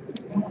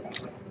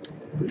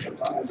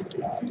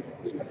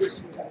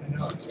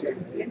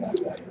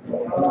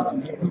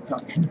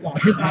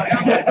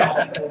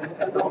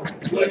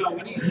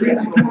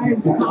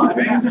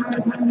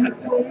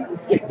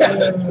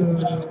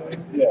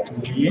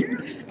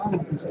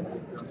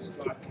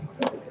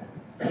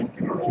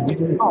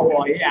 Oh,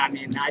 well, yeah, I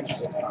mean,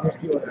 there's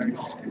people that are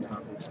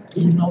just,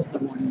 you know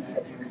someone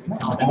that,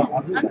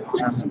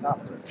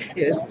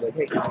 hey,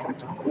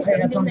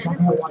 that's what I'm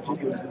talking about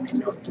watching news and they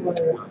know someone.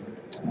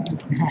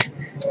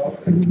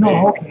 Because there's no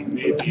hooking,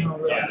 so there's no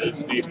real.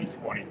 Maybe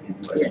 20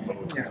 people.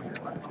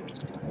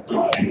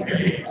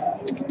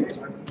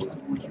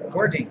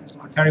 Wording.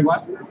 Terry,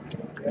 what?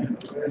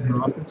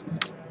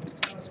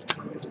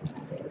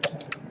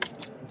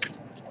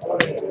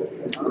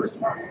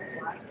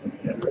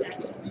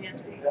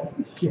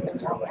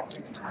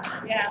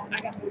 Yeah, I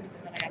got moved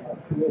and then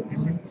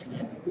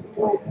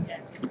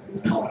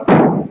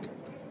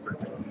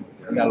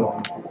I got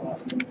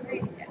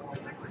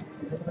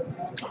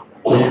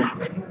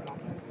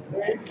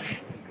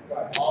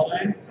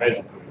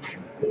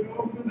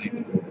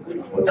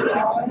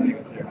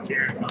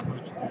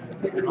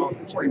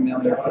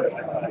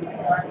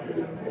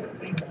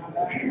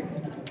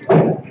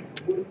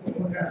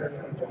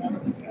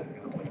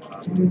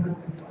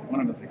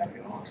One of us is going to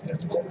get lost. I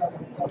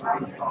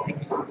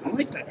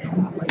like that.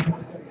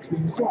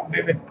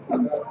 Baby.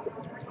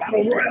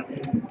 Battle Royale.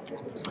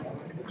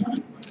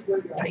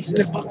 Dice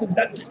and busted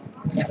Dutchess.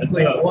 It's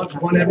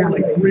like one every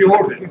like 3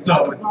 orbits,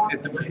 so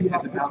it's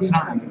about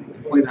time to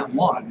play that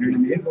mod. You know what I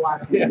mean? The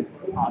last Yeah. one.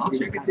 I'll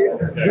check it too.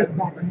 Just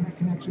back in that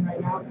connection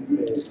right now.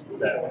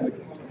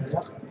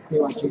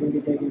 Feel like you're going to be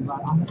taking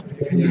about,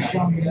 it's going to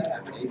show me.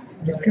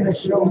 It's going to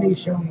show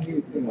me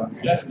you too.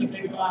 Just the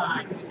big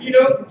line. You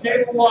know,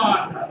 table 1.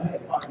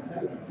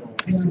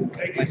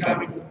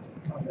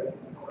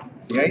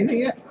 You got anything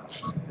yet?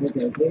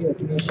 Okay, it's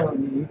going to show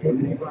me. You take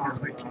these rounds.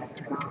 They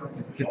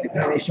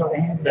show the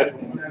hand.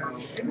 Doesn't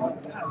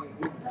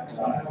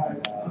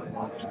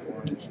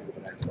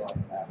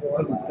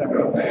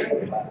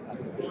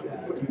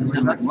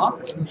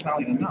sound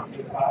like enough.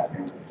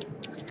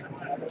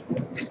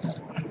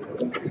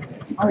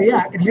 Oh yeah,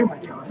 I can hear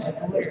myself.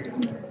 That's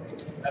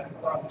hilarious.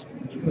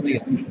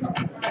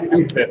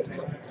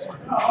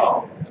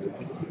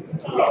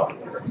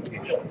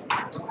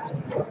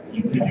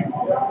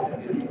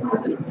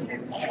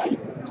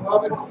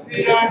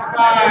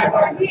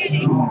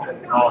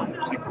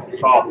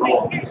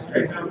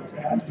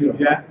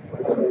 Yeah.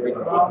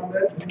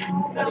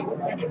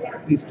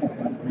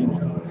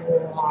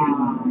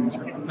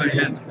 So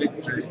yeah, the big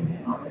three.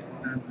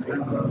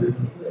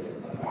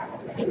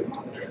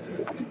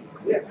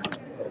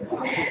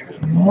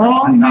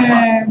 Oh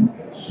man!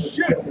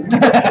 Shit!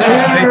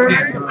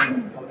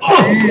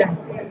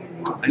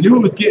 I knew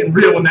it was getting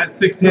real when that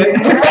 6 hit.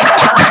 And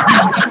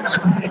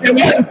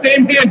we had the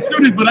same hand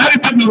suited, but I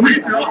didn't have no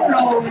refill.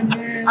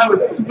 I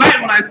was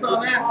sweating when I saw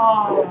that.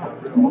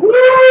 Woo!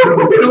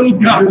 It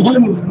almost got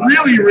one. It was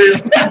really real.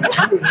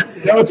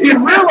 That was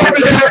getting real over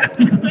there.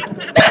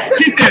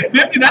 He said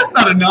 50, that's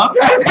not enough.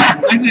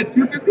 I said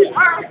 250. All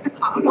right,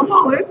 I'm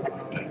all in.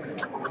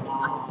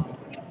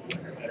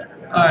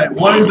 All right,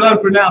 one and done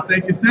for now.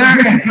 Thank you, sir.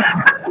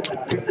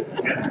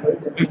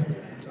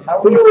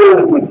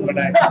 When I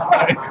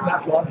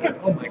snapped off.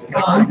 Oh my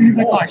god. He's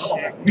like, oh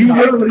shit. I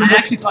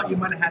actually thought you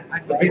might have had, I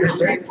thought you had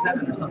straight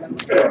 7 or something. I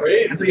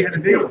thought you had a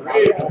big one. I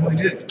really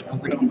did. I was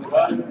like, oh my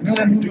god. You know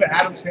that movie with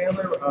Adam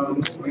Sandler?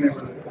 When they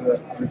were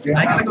the jam I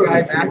gotta go to the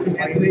guys bathroom,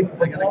 Anthony. I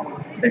gotta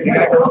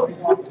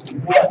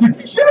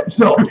He shit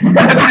himself. We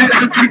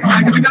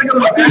gotta go to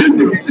the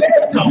bathroom. He shit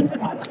himself.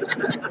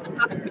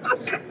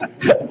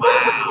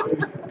 Wow.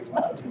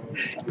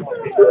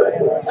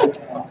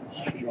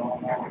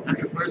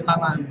 That's the first time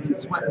I've been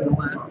sweating in the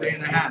last day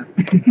and a half. I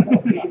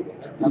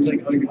was like,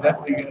 oh, you're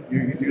definitely gonna,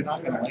 you're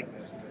not gonna like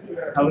this.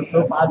 I was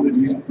so positive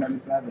you just never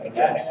said that.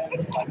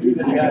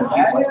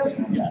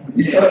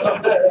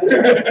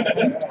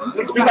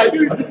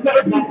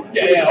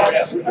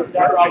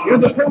 You're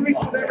the perfect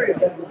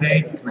scenario.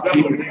 Thank you for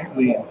keeping it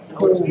clean.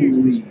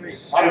 Holy.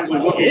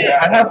 Yeah,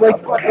 I have like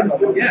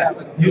fucking Yeah, a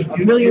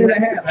million and a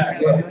half.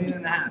 $1.5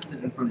 million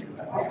sitting in front of you.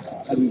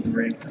 That was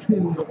great.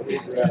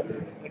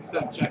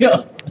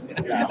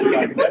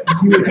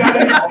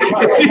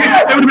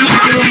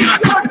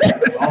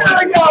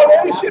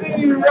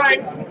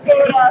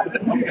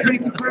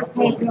 First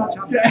place,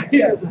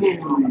 Yeah.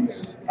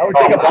 I would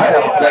take a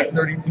buyout for like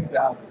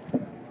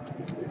 32,000.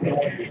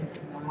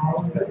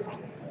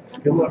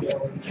 Good luck.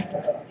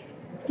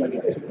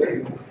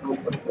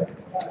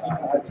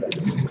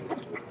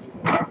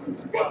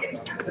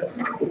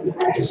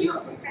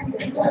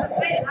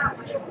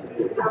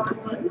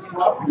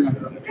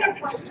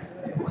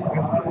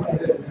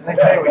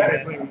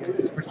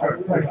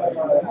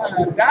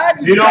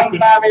 Dodge, you know,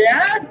 Bobby,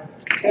 huh?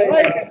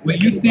 When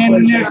you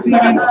standing there,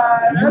 Steven,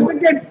 That's a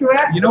good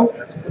sweat. you know,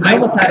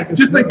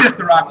 just like this,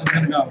 the Rock was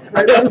gonna go.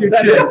 Right up your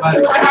chin,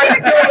 buddy.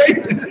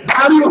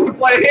 How do you want to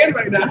play a hand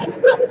right now?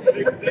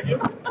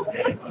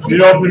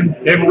 You open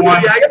table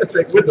one. Yeah, I got to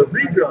stick with the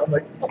redraw. I'm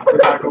like,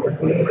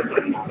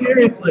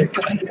 seriously.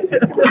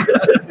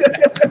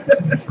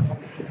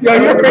 Yo,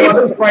 your face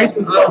was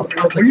priceless.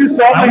 When you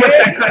saw my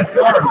hand,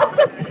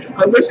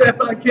 I wish that's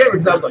on camera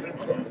because I was like,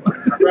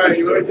 Right,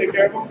 you want to take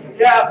care of him?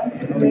 yeah.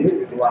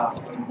 Wow,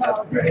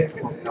 that's great.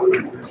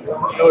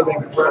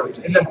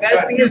 And the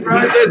best thing is,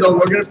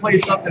 we're going to play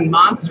something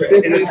monstrous.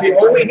 And it's the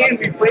only hand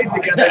we played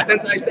together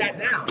since I sat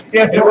down.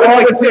 Yeah, for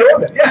all the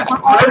tournament. Yeah,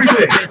 for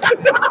everything.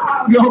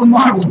 You're the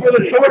marbles. For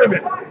the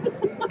tournament.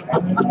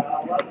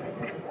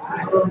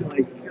 Oh my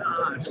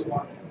gosh.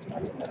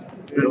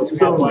 It's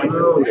so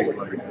early.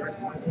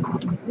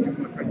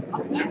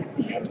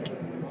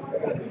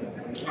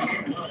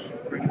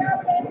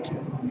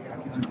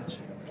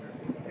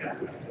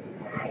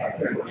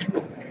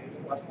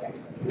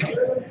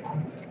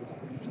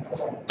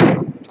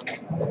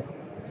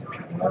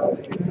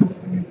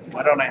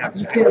 Why don't I have to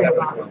Just get it.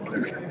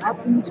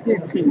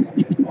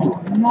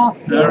 All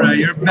right,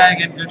 you're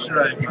banging just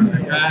right, brother.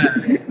 Go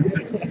ahead.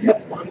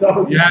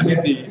 You have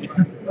your beat.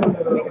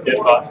 Get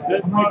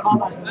busted.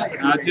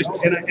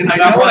 Just, And I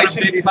know I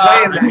should be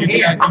playing that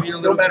hand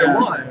no matter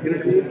what. You know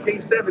what I mean?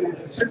 King 7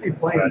 should be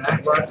playing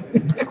that, but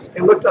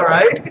it looked all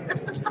right.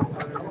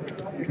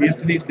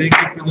 Anthony, thank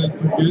you for those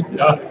producers.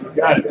 Oh,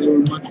 got it. They were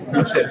much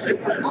appreciated.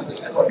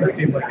 It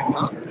seemed like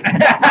enough.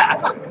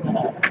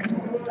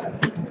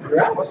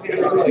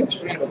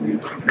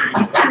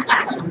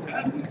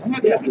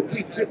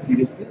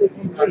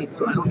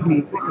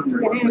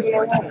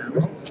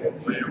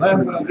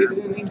 Last one I get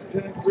it in,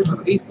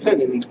 ace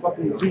 10, and he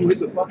fucking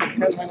hits a fucking 10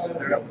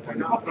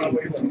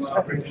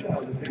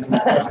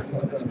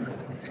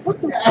 What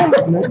the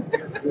fuck, man?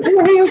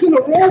 4 hands in a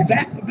row,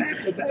 back to back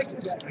to back to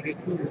back. I get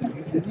two.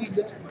 Did he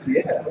do?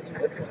 Yeah.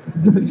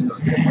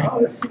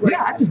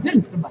 Yeah, I just did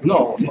it to somebody.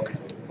 No. Yeah,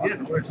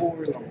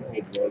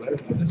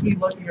 just be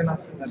lucky you're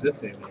not sitting at this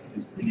table.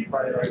 You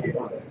probably already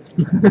won.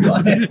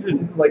 This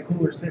is like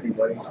Cooler City,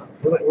 buddy.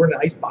 We're in the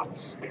ice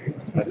box.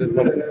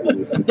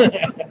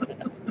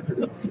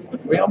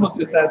 We almost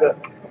just had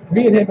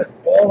me and him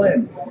all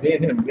in. Me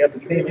and him, we have the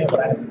same hand, but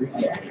I had the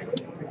redraw.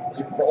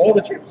 For all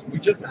the chips, we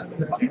just had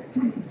them.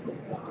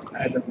 I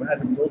had them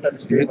both at the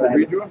straight.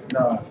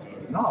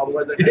 No,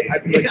 otherwise I'd be like,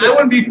 I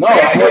wouldn't be. No,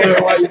 I wonder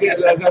why you get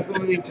that. Got so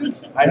many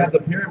chips. I'd have the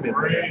pyramid.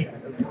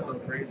 That would be so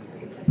crazy.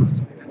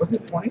 Was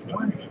it 20?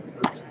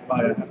 I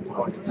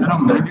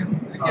don't blame you.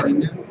 Getting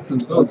there.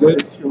 So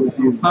good.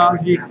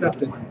 Apology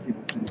accepted.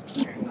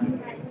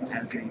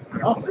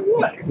 Oh, so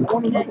what?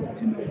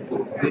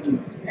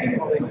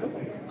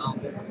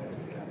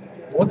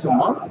 Once a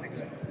month?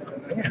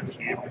 Yeah.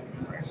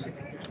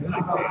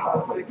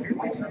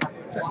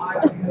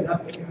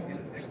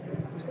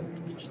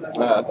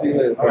 See you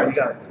later. All right, you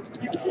got it.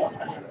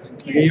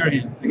 I get your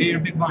hand. I get your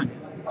big blind.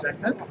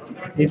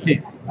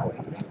 18.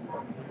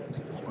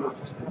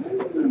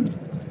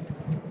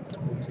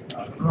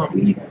 Oh,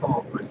 please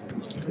call.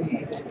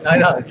 I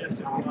know.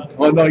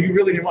 Well, no, you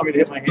really didn't want me to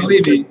hit my hand.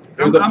 Believe me,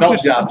 It was a belt I'm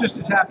job. just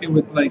as happy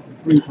with like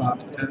 3 pop.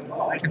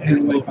 I can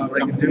handle 8 pop. I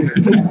can do it.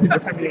 It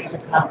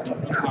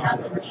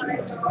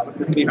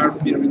can be hard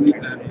for me to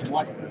release that.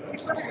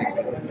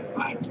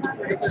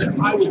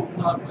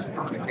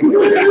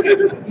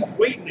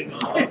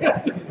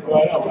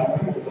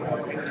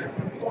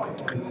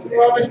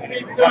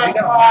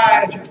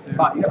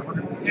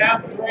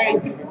 Yeah,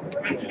 great.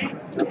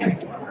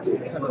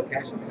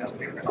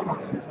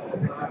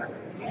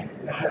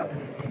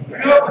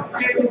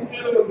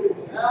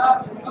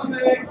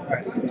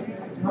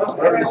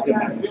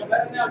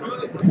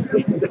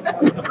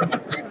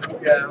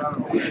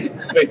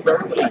 Wait, sir,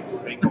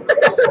 relax.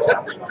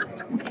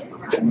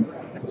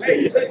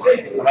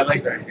 My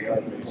legs are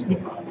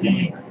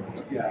actually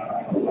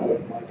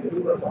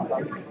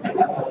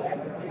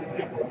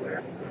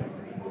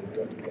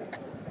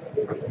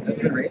That's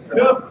a good race.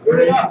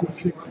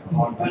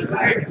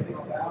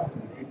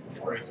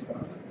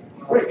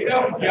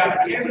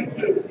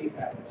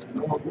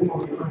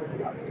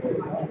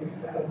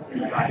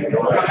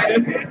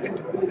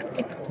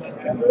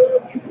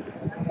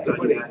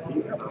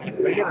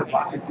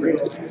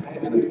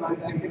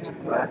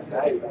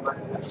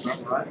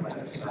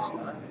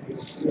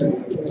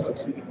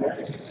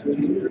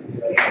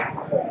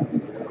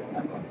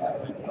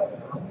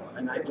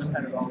 And I just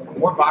had it all.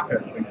 More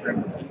vodka.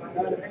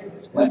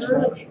 Splash.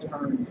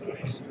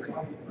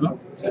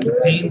 The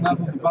pain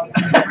level is about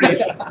 3.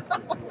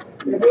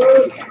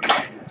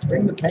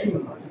 Bring the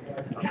pain.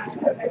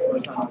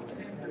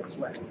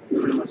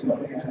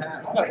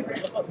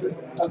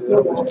 I'm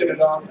still walking it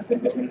off.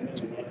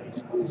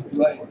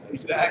 Right,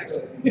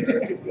 exactly.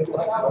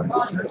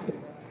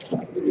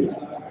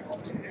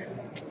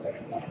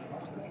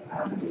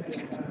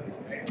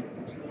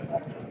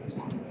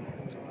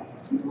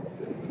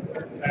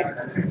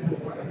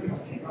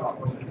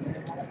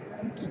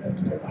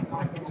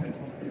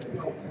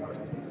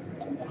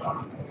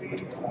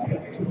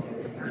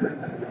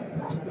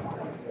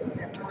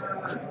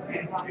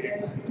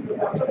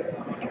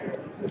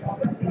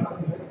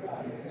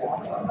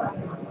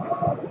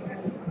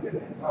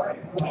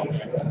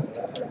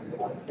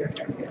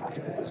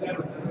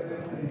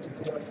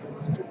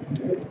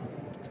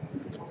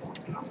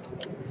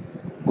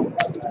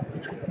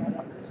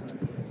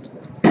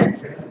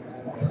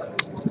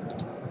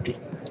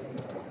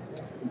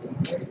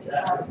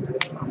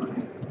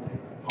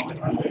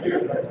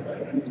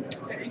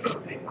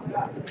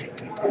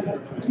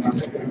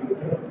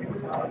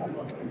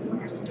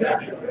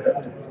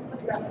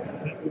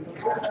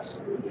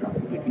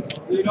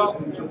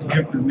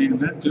 Here for the main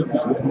event too.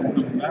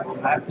 Coming back.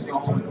 That's the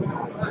only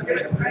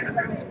just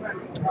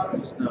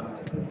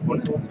one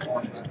of the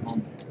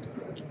home.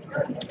 I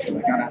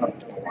got out of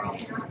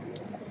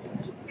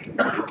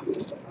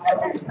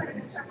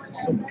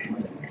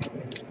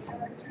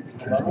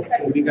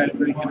What do you guys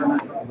pretty hit on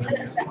that?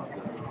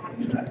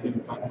 You know,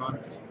 didn't talk about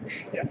it?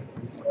 Yeah.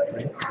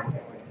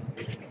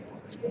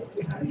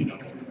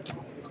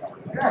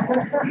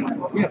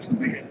 we have some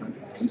big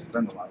expenses. We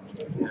spend a lot of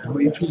money. Yeah,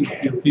 well, you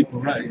treat your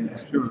people right, yeah,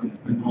 sure. And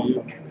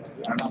you,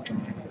 I don't know.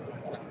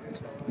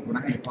 Like when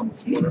I had to come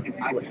before,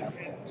 I would have,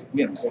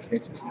 we had a whole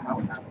kitchen. I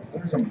would have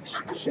some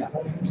chef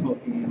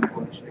cooking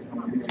or shit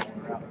coming in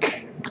or out.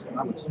 I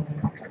would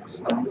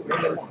a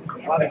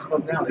lot of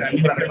stuff now. I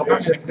mean,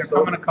 if they're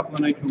coming a couple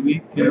of nights a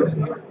week,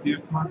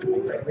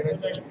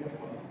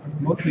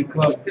 mostly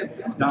clubs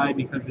die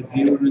because the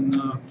dealer in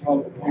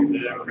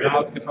the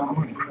house gets all the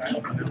money.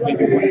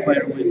 Maybe one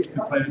player wins,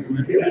 two players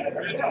win,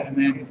 and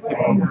then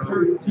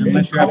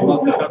unless you have a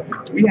local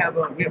customer. We have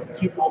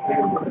two full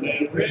players. What do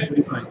you play?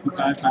 2 5,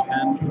 5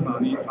 10,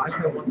 about each? I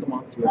play once a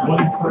month.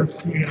 Yeah, it's hard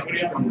for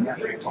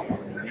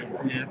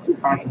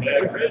me.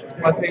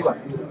 I'll tell you what,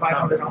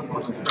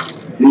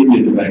 $500. Steve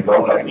is like,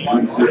 oh, like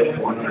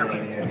 160,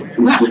 190,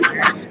 260.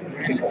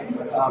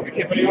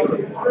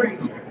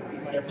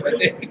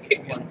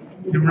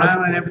 You're right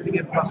on everything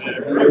gets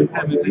busted. Every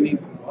time there's any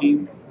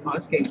team,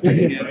 This game,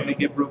 they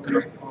get broken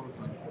up all the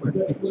the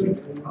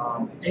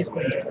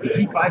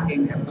T5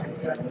 game.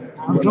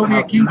 I was only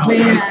a king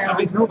queen. I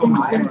was hoping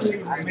and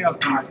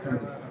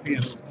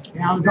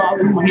I was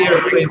always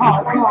here.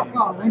 Call.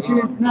 When she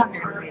was not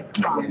there,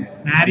 come on.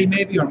 Maddie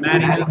maybe, or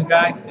Maddie was the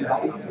guy.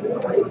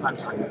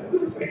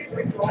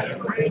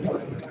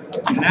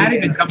 Maddie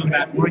been coming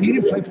back more. He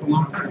didn't play for a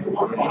long time. He been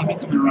coming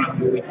around on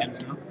the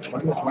weekends, you know?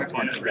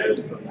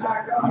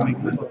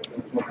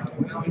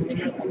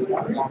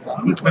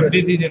 He's been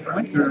busy this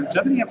winter.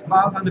 Doesn't he have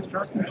clouds on the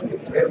structure? How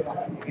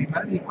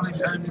did he find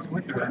time this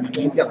winter? I mean,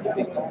 he's got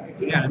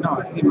yeah, no,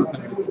 I see him with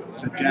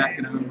the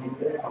jacket on.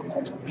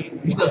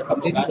 He does come.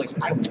 They do like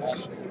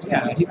Islanders.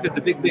 Yeah, he's got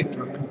the big with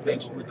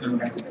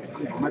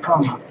my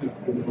problem too.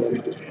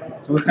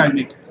 So what kind of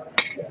makes?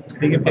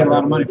 They get paid a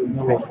lot of money from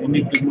the They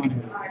make good money.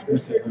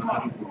 He's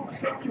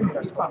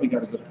probably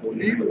got a good 40.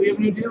 We have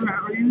any deal.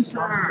 How are you, sir?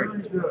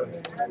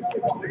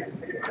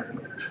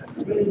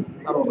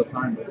 Not all the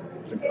time, but a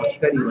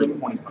steady like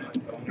 25.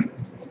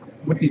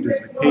 What do you do?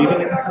 Paving?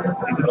 They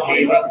do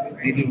paving.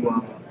 They do.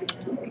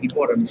 He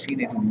bought a machine.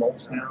 They do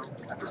mulch now.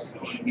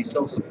 He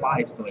sells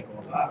supplies to like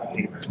all the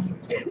pavers,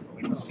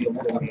 like seal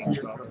coating and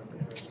stuff.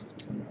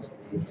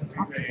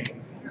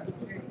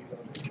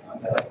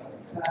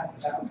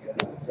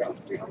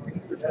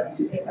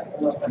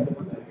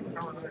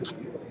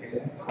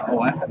 Oh,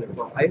 I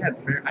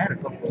had a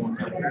couple one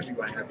time. I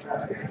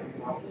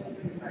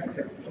had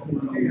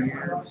 16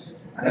 years.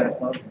 I had a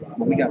club,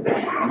 but we got to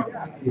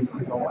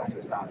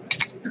stop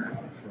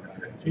for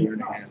a year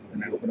and a half,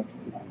 and I opened up a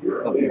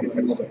club in the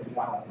middle of the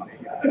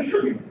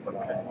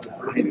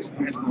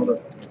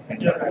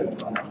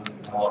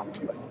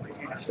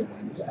I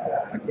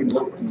couldn't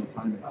work for no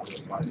time until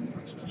so I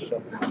just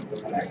shut down.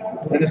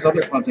 Then this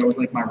other club that was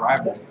like my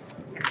rival,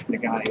 the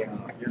guy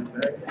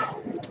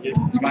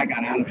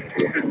got out of it.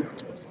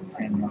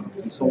 And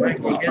he sold it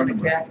to a friend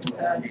of mine.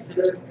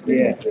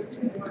 Yeah.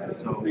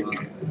 So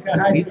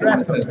he's the one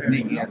that says to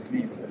me, he asked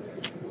me, because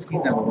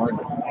he's never learned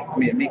it. I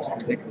mean, it makes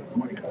ridiculous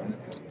money, and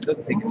it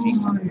doesn't take a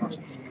genius to run it.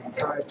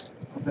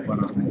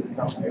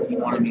 But he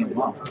wanted me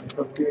involved.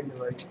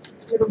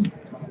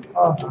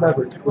 Oh,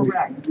 never. Go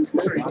back.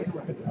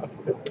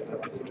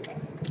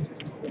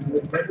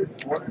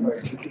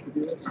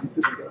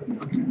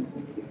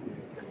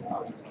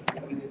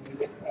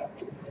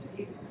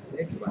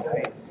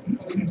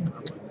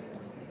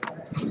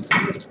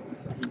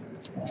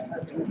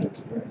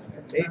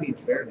 Maybe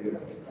it's fair,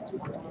 dude.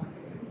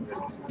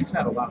 He's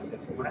had a lot of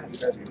different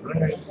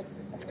ones.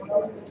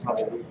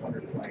 Probably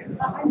 100 players.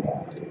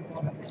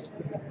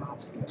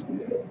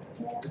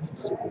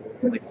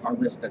 Like our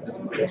list at this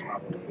point is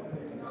probably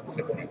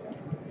 50.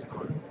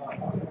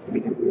 We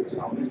did good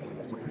solid.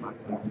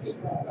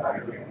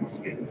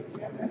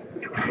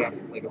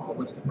 like a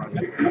holistic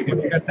project. If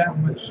you got that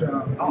much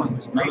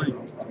mind,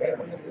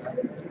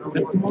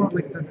 that's more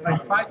like the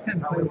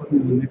 5-10 players who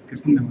in this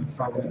casino is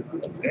probably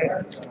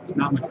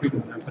not much bigger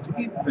than that. But the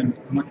game's been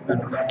much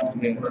better for a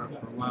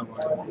while.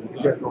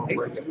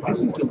 This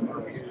is good.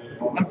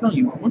 I'm telling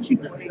you, once you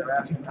play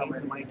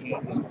my game,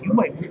 you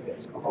might win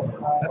this.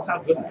 That's how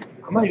good.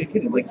 I'm not even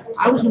kidding. Like,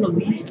 I was gonna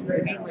leave the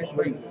game last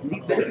night,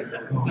 leave this,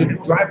 to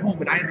drive home,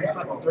 and I had to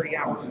sleep for 30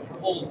 hours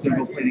to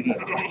go play the game.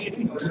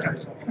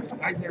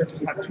 Guys there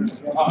just have two.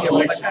 Yeah,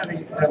 like that we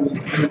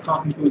were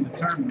talking to in the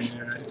tournament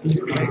there,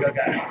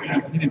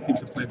 he didn't seem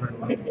to play very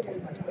well.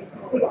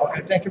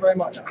 Okay, thank you very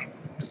much.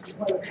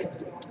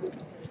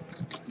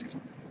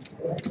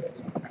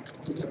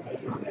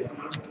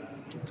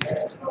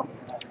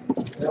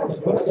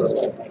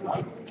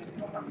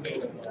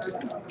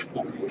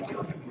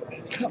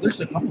 There's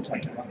a couple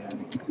tight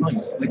guys,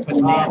 like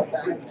bananas.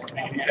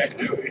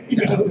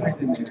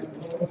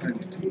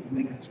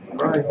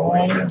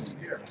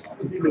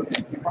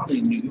 Probably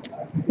in New York.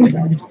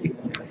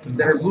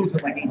 That are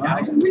losing like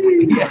 8,000.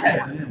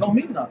 Yeah, don't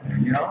mean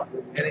nothing, you know?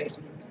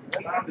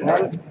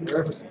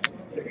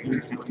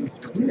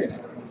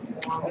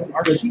 And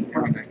our sheet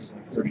contract is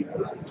like 30.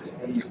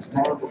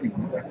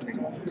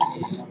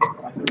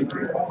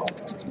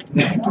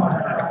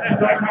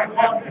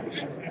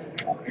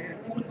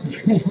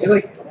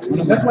 Like,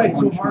 that's why it's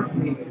so hard for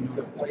me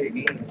to play a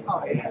game.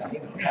 Oh, yeah,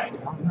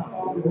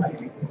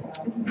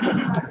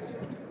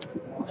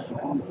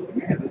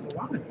 there's a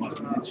lot of money.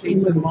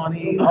 Chasing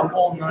money, up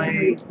all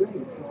night.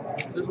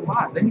 There's a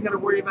lot. Then you got to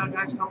worry about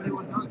guys coming in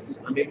with guns.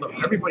 I mean, look,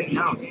 everybody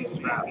now is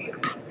strapped.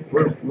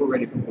 We're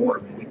ready for war,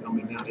 man. They're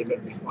coming now. They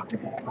better be fucking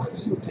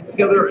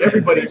together.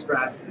 Everybody's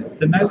strapped.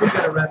 The night we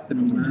got arrested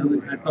in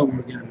Maryland, I thought we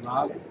were getting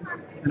robbed,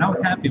 and I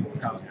was happy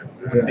with how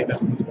they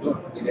got moved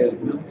up.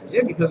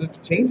 Yeah, because it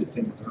changes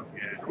things. Huh?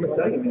 I'm gonna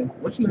tell you, man.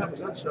 Once you have a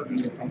gun shoved in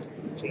your face,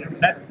 it changes.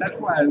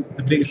 That's why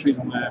the biggest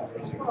reason why I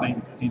was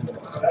playing casino.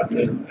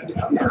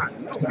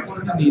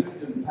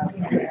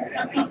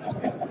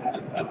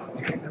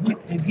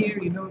 And here,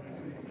 you know,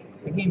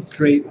 the game's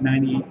straight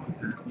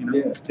 98%. You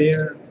know,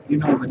 there, you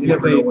know, when you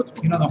play,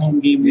 you know the home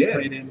game we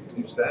played in. You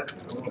said.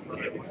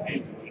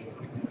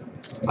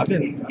 I've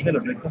been a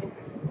victim.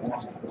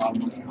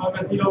 I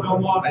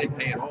didn't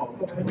pay at all.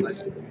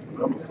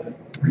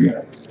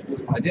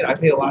 I did. I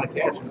paid a lot of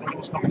cash. He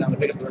was coming down to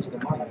pick up the rest of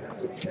the money.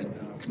 And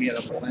we had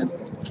a plan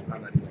for it.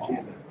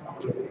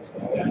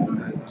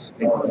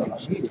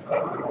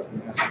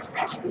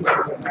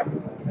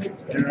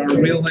 There are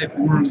real life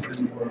worms in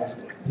the world.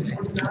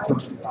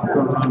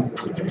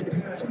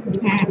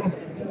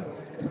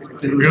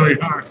 They really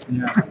are.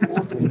 Yeah.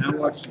 When I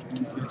watch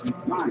these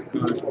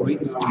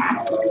great Yeah.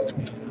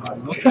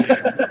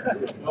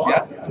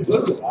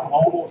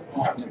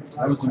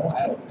 That was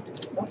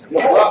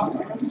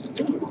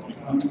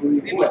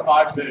It was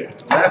 5 days.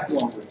 last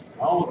longer.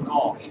 All in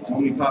all.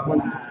 Only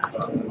 500.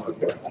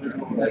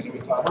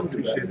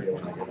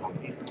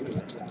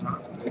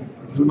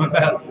 do my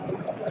best.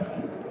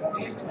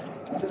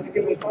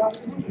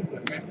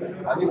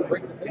 I didn't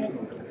break the thing.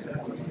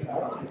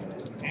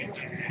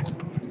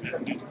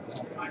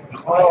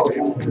 Oh,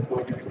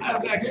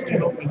 that's actually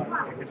open.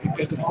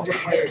 Because all the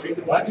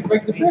players. Why'd you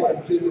break the pin?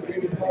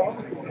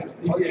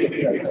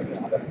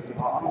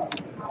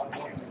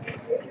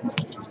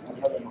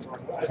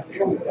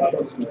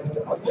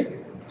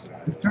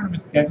 Is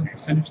tournament scheduled to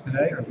finish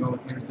today or go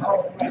with here?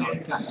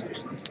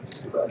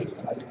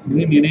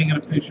 Believe me, it ain't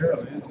gonna finish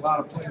early. There's a lot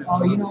of players.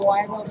 Oh, you know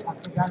why though? I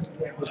forgot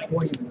that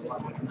before you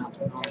was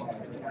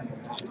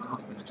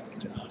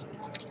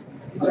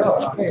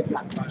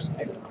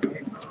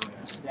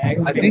I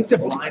think the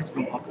blinds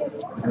go up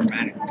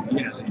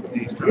dramatically. Yes,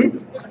 they started.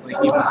 Like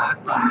even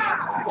last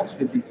time, it was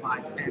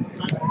 55-10.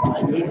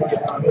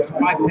 It's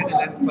 5-10 and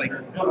then it's like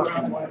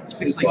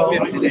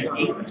 6-12 and then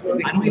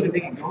 8. I don't even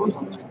think it goes. I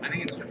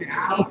think it's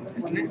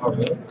 15, isn't it?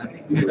 I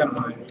think we got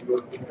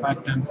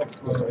 5-10,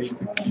 6-12,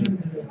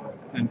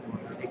 8-15, and 4.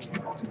 It's a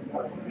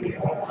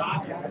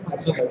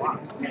lot.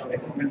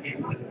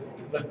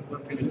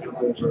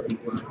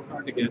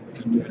 Hard to get.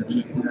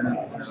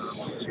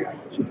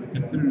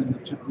 Considering the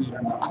chip leader,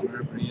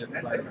 wherever he is,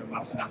 like,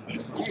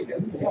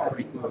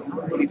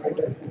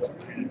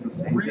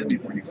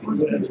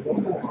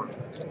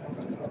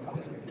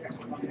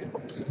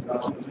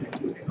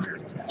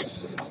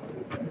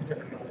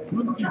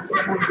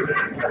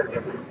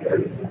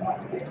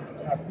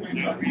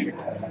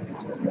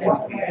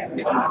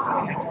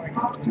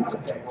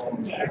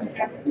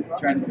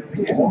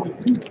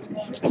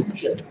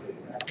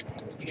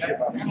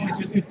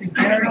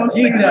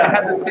 Gita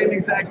had the same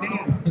exact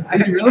name. I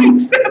didn't really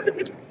say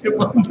it. It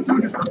wasn't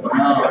suited.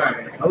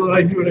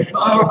 Otherwise, you would have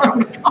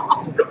called.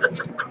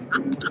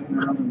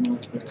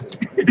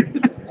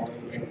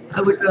 I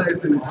looked at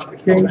it and said,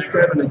 King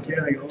 7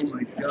 again. I go, oh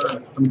my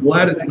god. I'm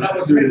glad it's not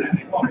suited.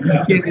 You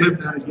can't live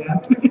that again.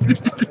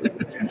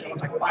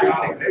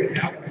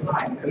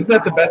 Isn't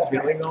that the best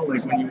feeling though?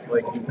 Like when you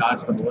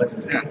dodge the bullet.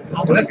 Yeah.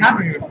 Well, that's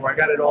happened to me before. I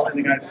got it all in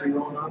the guy's free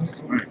rolling on.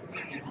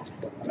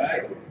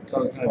 Right. So I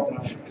was kind of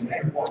dodging.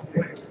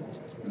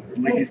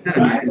 Like you said, I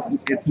mean,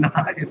 it's not,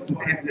 it's a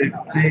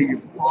big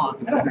flaw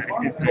in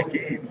that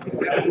game.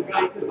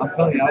 I'm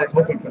telling you, I was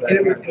hoping for that.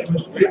 And it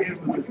was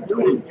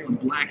really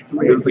black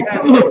 3. I was like, oh.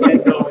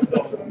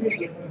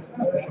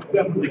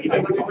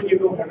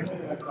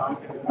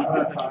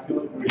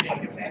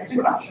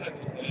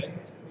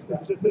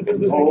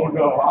 Oh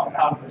no,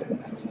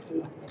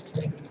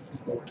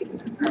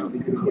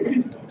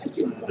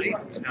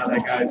 Now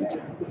that guy's.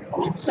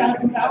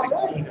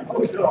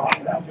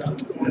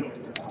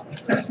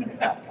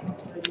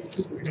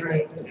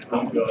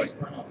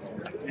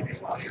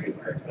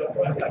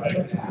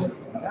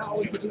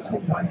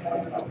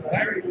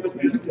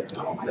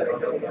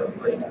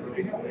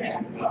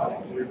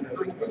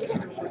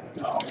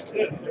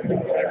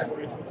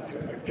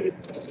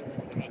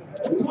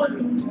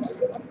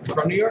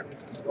 From New York?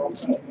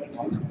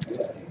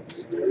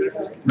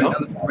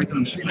 Right down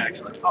the street,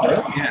 actually. Oh,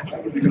 really? Yeah.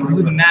 I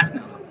live in Mass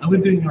now. I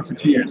lived in New York for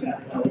 2 years.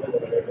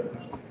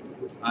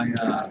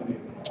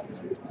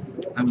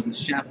 I was a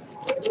chef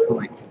for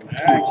like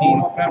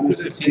 14,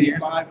 15 years.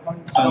 So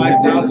I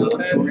lived in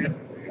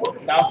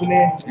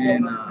Astoria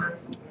and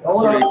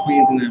Astoria,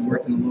 Queens, and then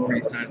worked in the Lower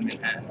East Side of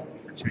Manhattan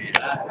for 2 years.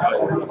 Back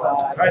home,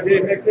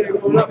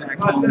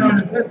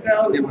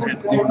 did what I had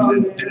to do,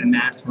 and then been in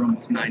Mass for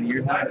almost 9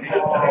 years now. I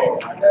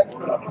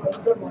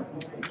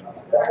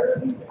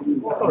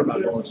thought about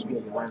going to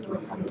school to learn how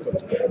to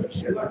cook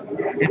shit.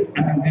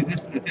 This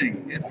is the thing.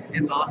 It's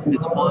awesome.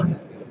 It's fun,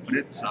 but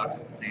it sucks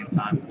at the same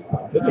time.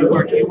 You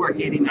work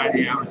 80,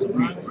 90 hours a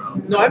week, bro.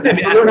 No, I've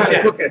never learned how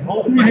to cook at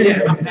home. Yeah,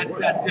 I mean,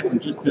 that's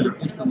different. Just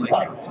to like.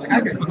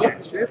 I can cook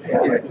shit. I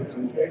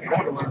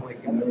want to learn like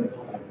some million.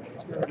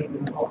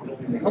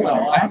 Hold on,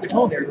 I have to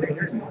call there.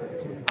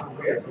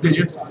 Did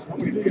you? It's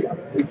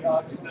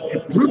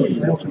brutal.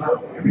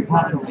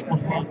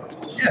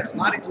 Yeah, a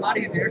lot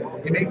easier.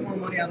 You make more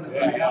money on the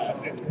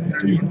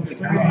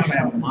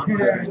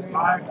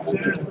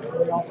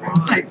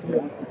taste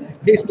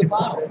the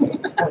bottle.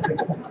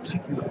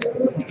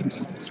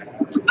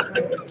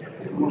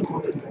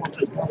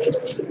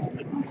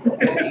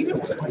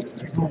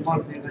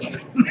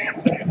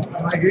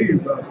 I hear you,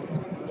 bro.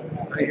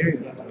 I hear you.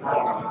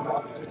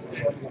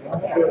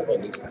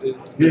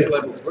 Here's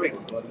level 3.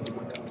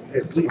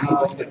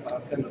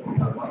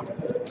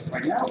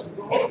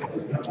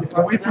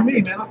 Wait for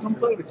me, man. I'll come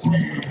play with you.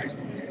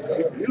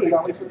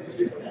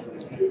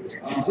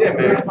 Yeah,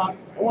 man. I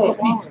want a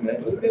piece, man.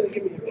 Give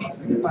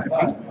me a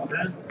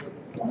piece.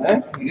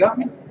 You got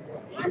me?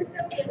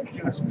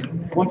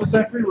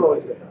 1% free roll,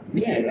 is it?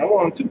 Yeah, I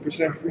want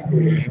 2% free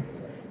roll, man.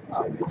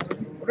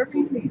 Whatever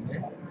you need,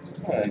 man.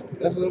 Alright,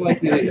 that's what I like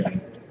to hear.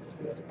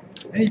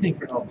 Anything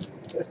for Elvis.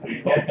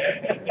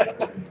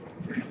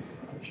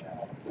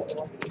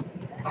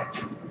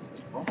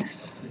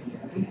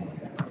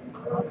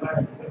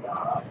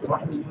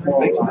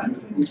 Makes sense.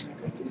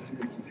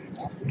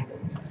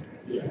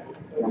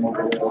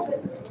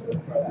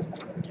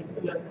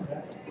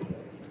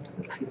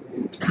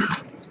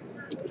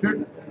 Sure.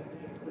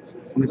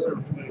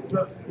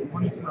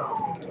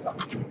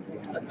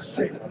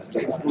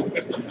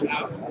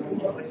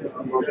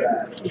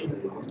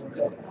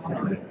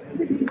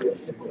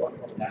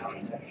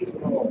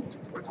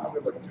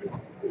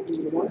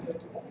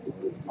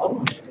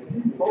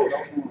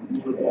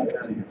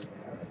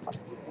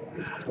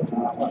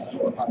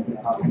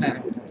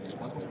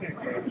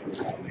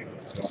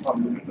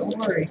 Don't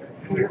worry.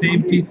 The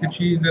same piece of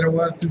cheese that it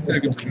was 2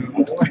 seconds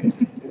ago.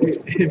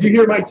 If you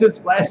hear my just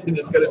splashing,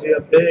 it's going to be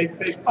a big,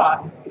 big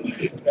pot.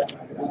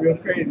 It's real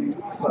crazy.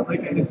 But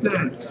like I said,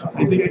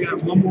 I think I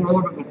got one more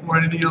orbit before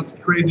anything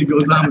else crazy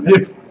goes on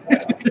with you.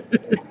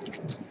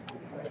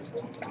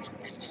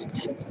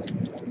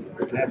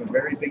 I have a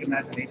very big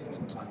imagination.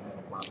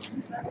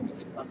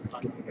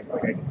 I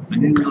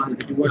didn't realize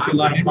Did you watch a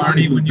lot of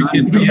Barney when you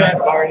kids were Yeah, young?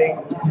 Barney.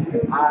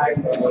 I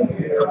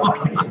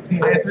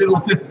I had 3 little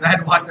sisters. I had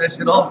to watch that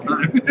shit all the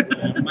time.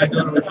 My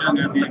daughter was young,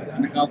 I'd be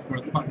on the golf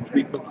course punting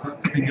 3-foot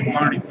putt, thinking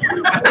Barney.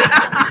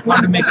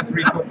 Wanted to make a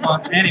 3-foot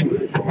putt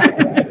anyway.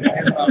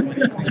 Forget about when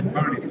you think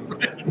Barney.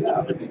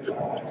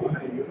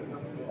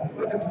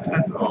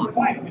 That's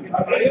awesome.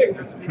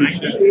 That's true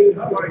shit.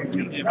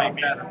 Yeah, make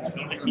that.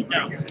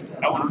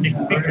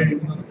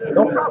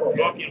 No problem.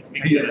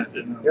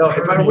 Yo,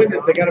 if I win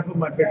this, they gotta put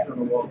my picture on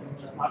the wall.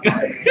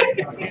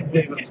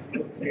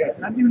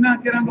 How do you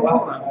not get on the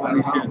wall? I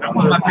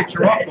want my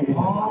picture off the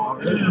wall.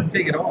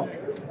 Take it off.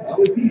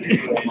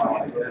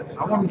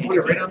 I want to put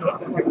it right on the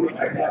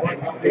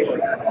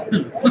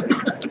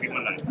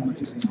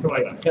so I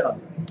can tell.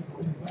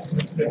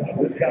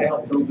 This guy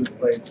helped build this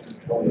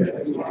place.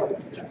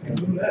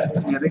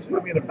 Yeah, they should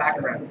put me in a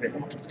background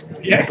picture.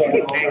 Yeah.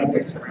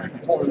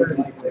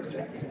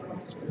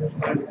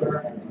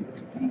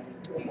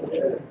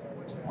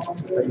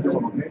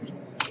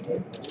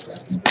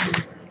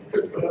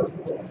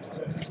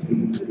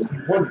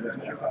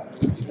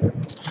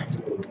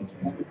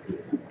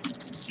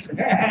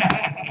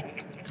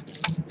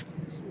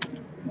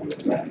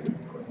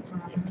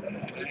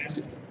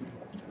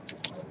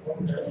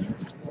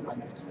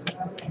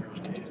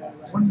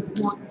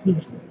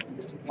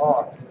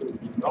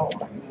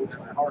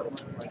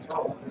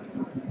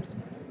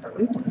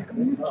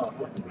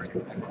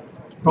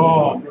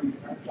 Oh,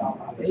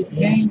 Ace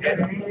king,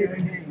 ace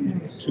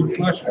king. Two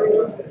flush.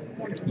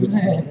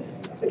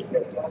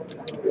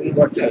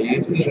 What, yeah,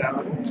 you see that?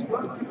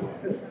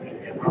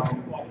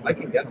 I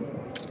can get them.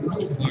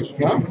 Flush.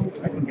 Yeah,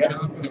 I can get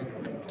them.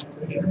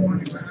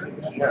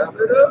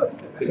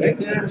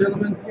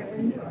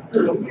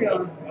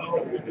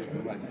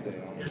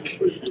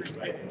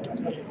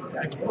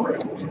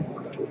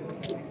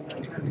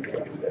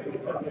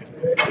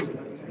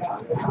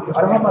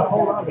 I don't have my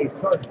phone on me.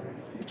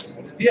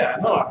 Yeah,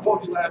 no, I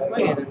called you last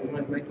night and it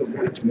went right to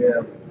voice.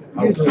 Yeah.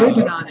 You're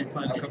sleeping on it.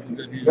 Find a couple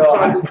good hands. So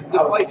I was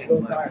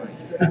fighting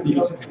last night.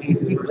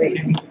 Aces versus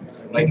kings.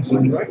 Like,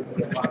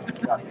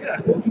 yeah,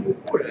 I told you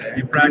before that.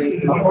 You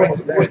practice. I'm going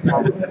to voice.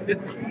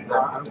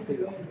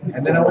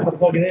 And then I went to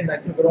plug it in, I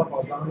took it off, I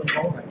was on the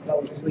phone, I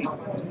fell asleep.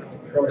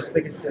 I was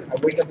sick as shit. I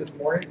wake up this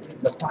morning,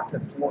 the clock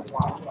said 4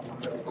 o'clock.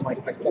 I'm like,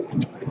 I slept.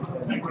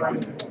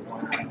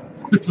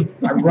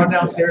 I run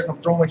downstairs, I'm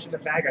throwing my shit in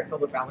the bag, I tell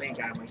the valet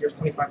guy, I'm like, here's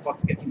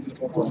 $25, get me to the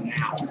hotel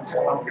now. I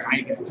don't care how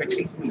you get it,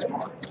 takes me his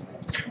car.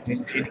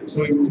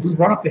 So we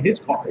run up to his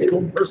car, his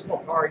own personal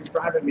car, he's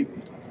driving me. He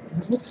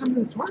says, what time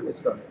does the tournament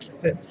start? I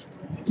said,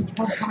 it's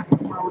 12 o'clock,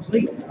 4 hours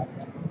late. It's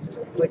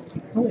like,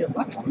 it's only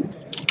 11.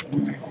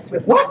 I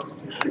said, what?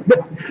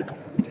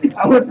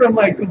 I went from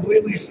like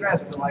completely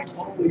stressed to like,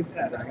 holy shit,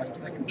 I got a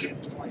second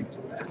chance in life.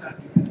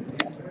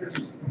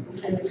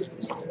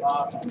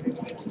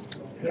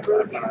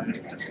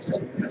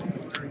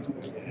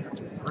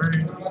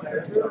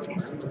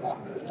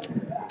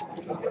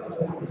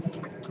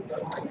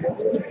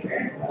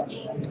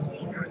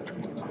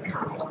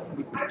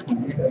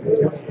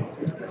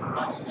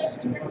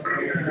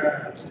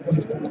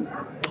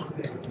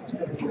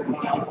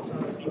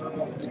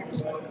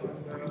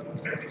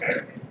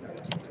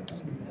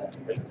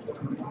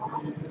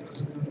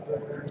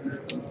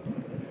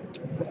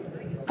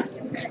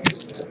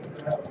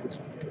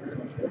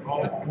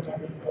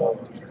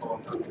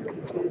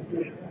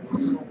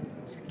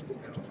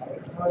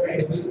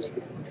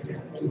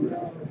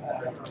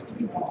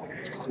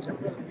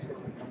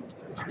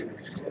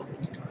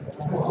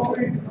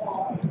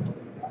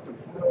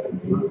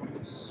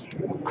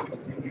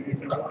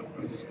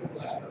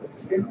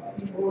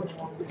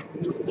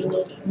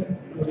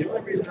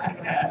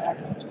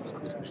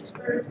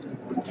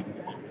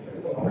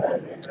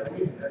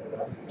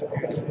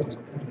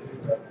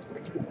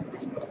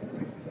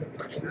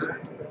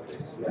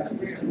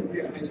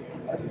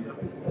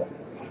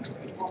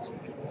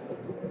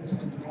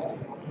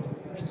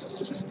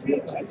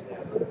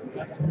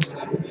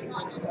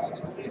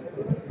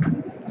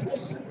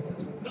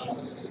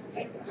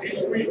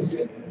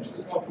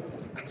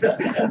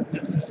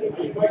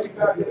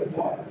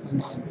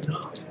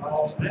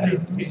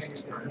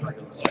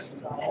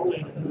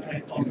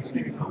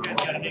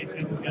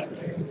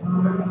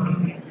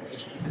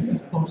 This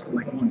is close to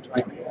like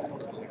 120.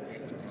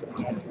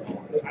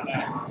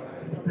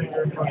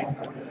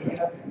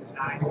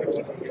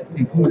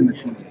 Including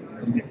the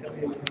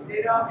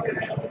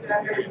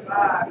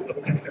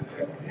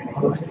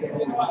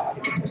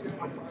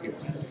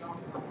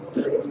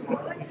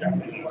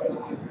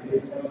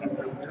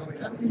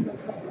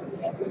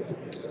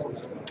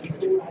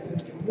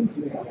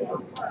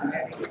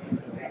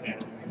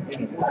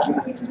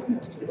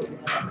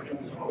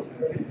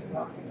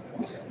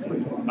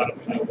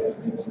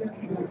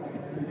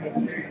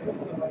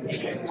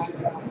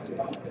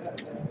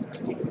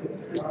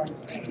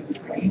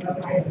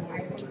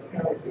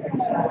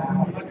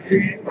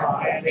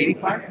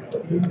 85.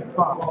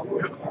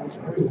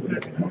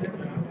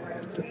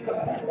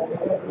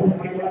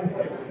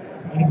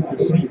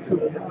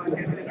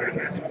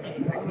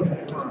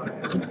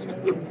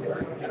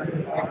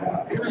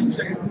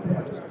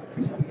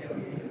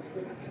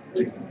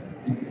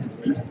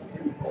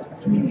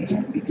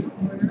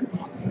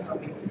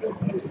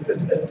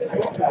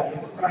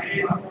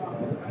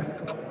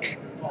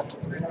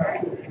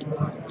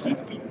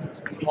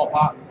 Small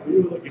pot.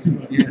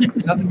 Yeah,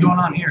 there's nothing going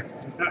on here.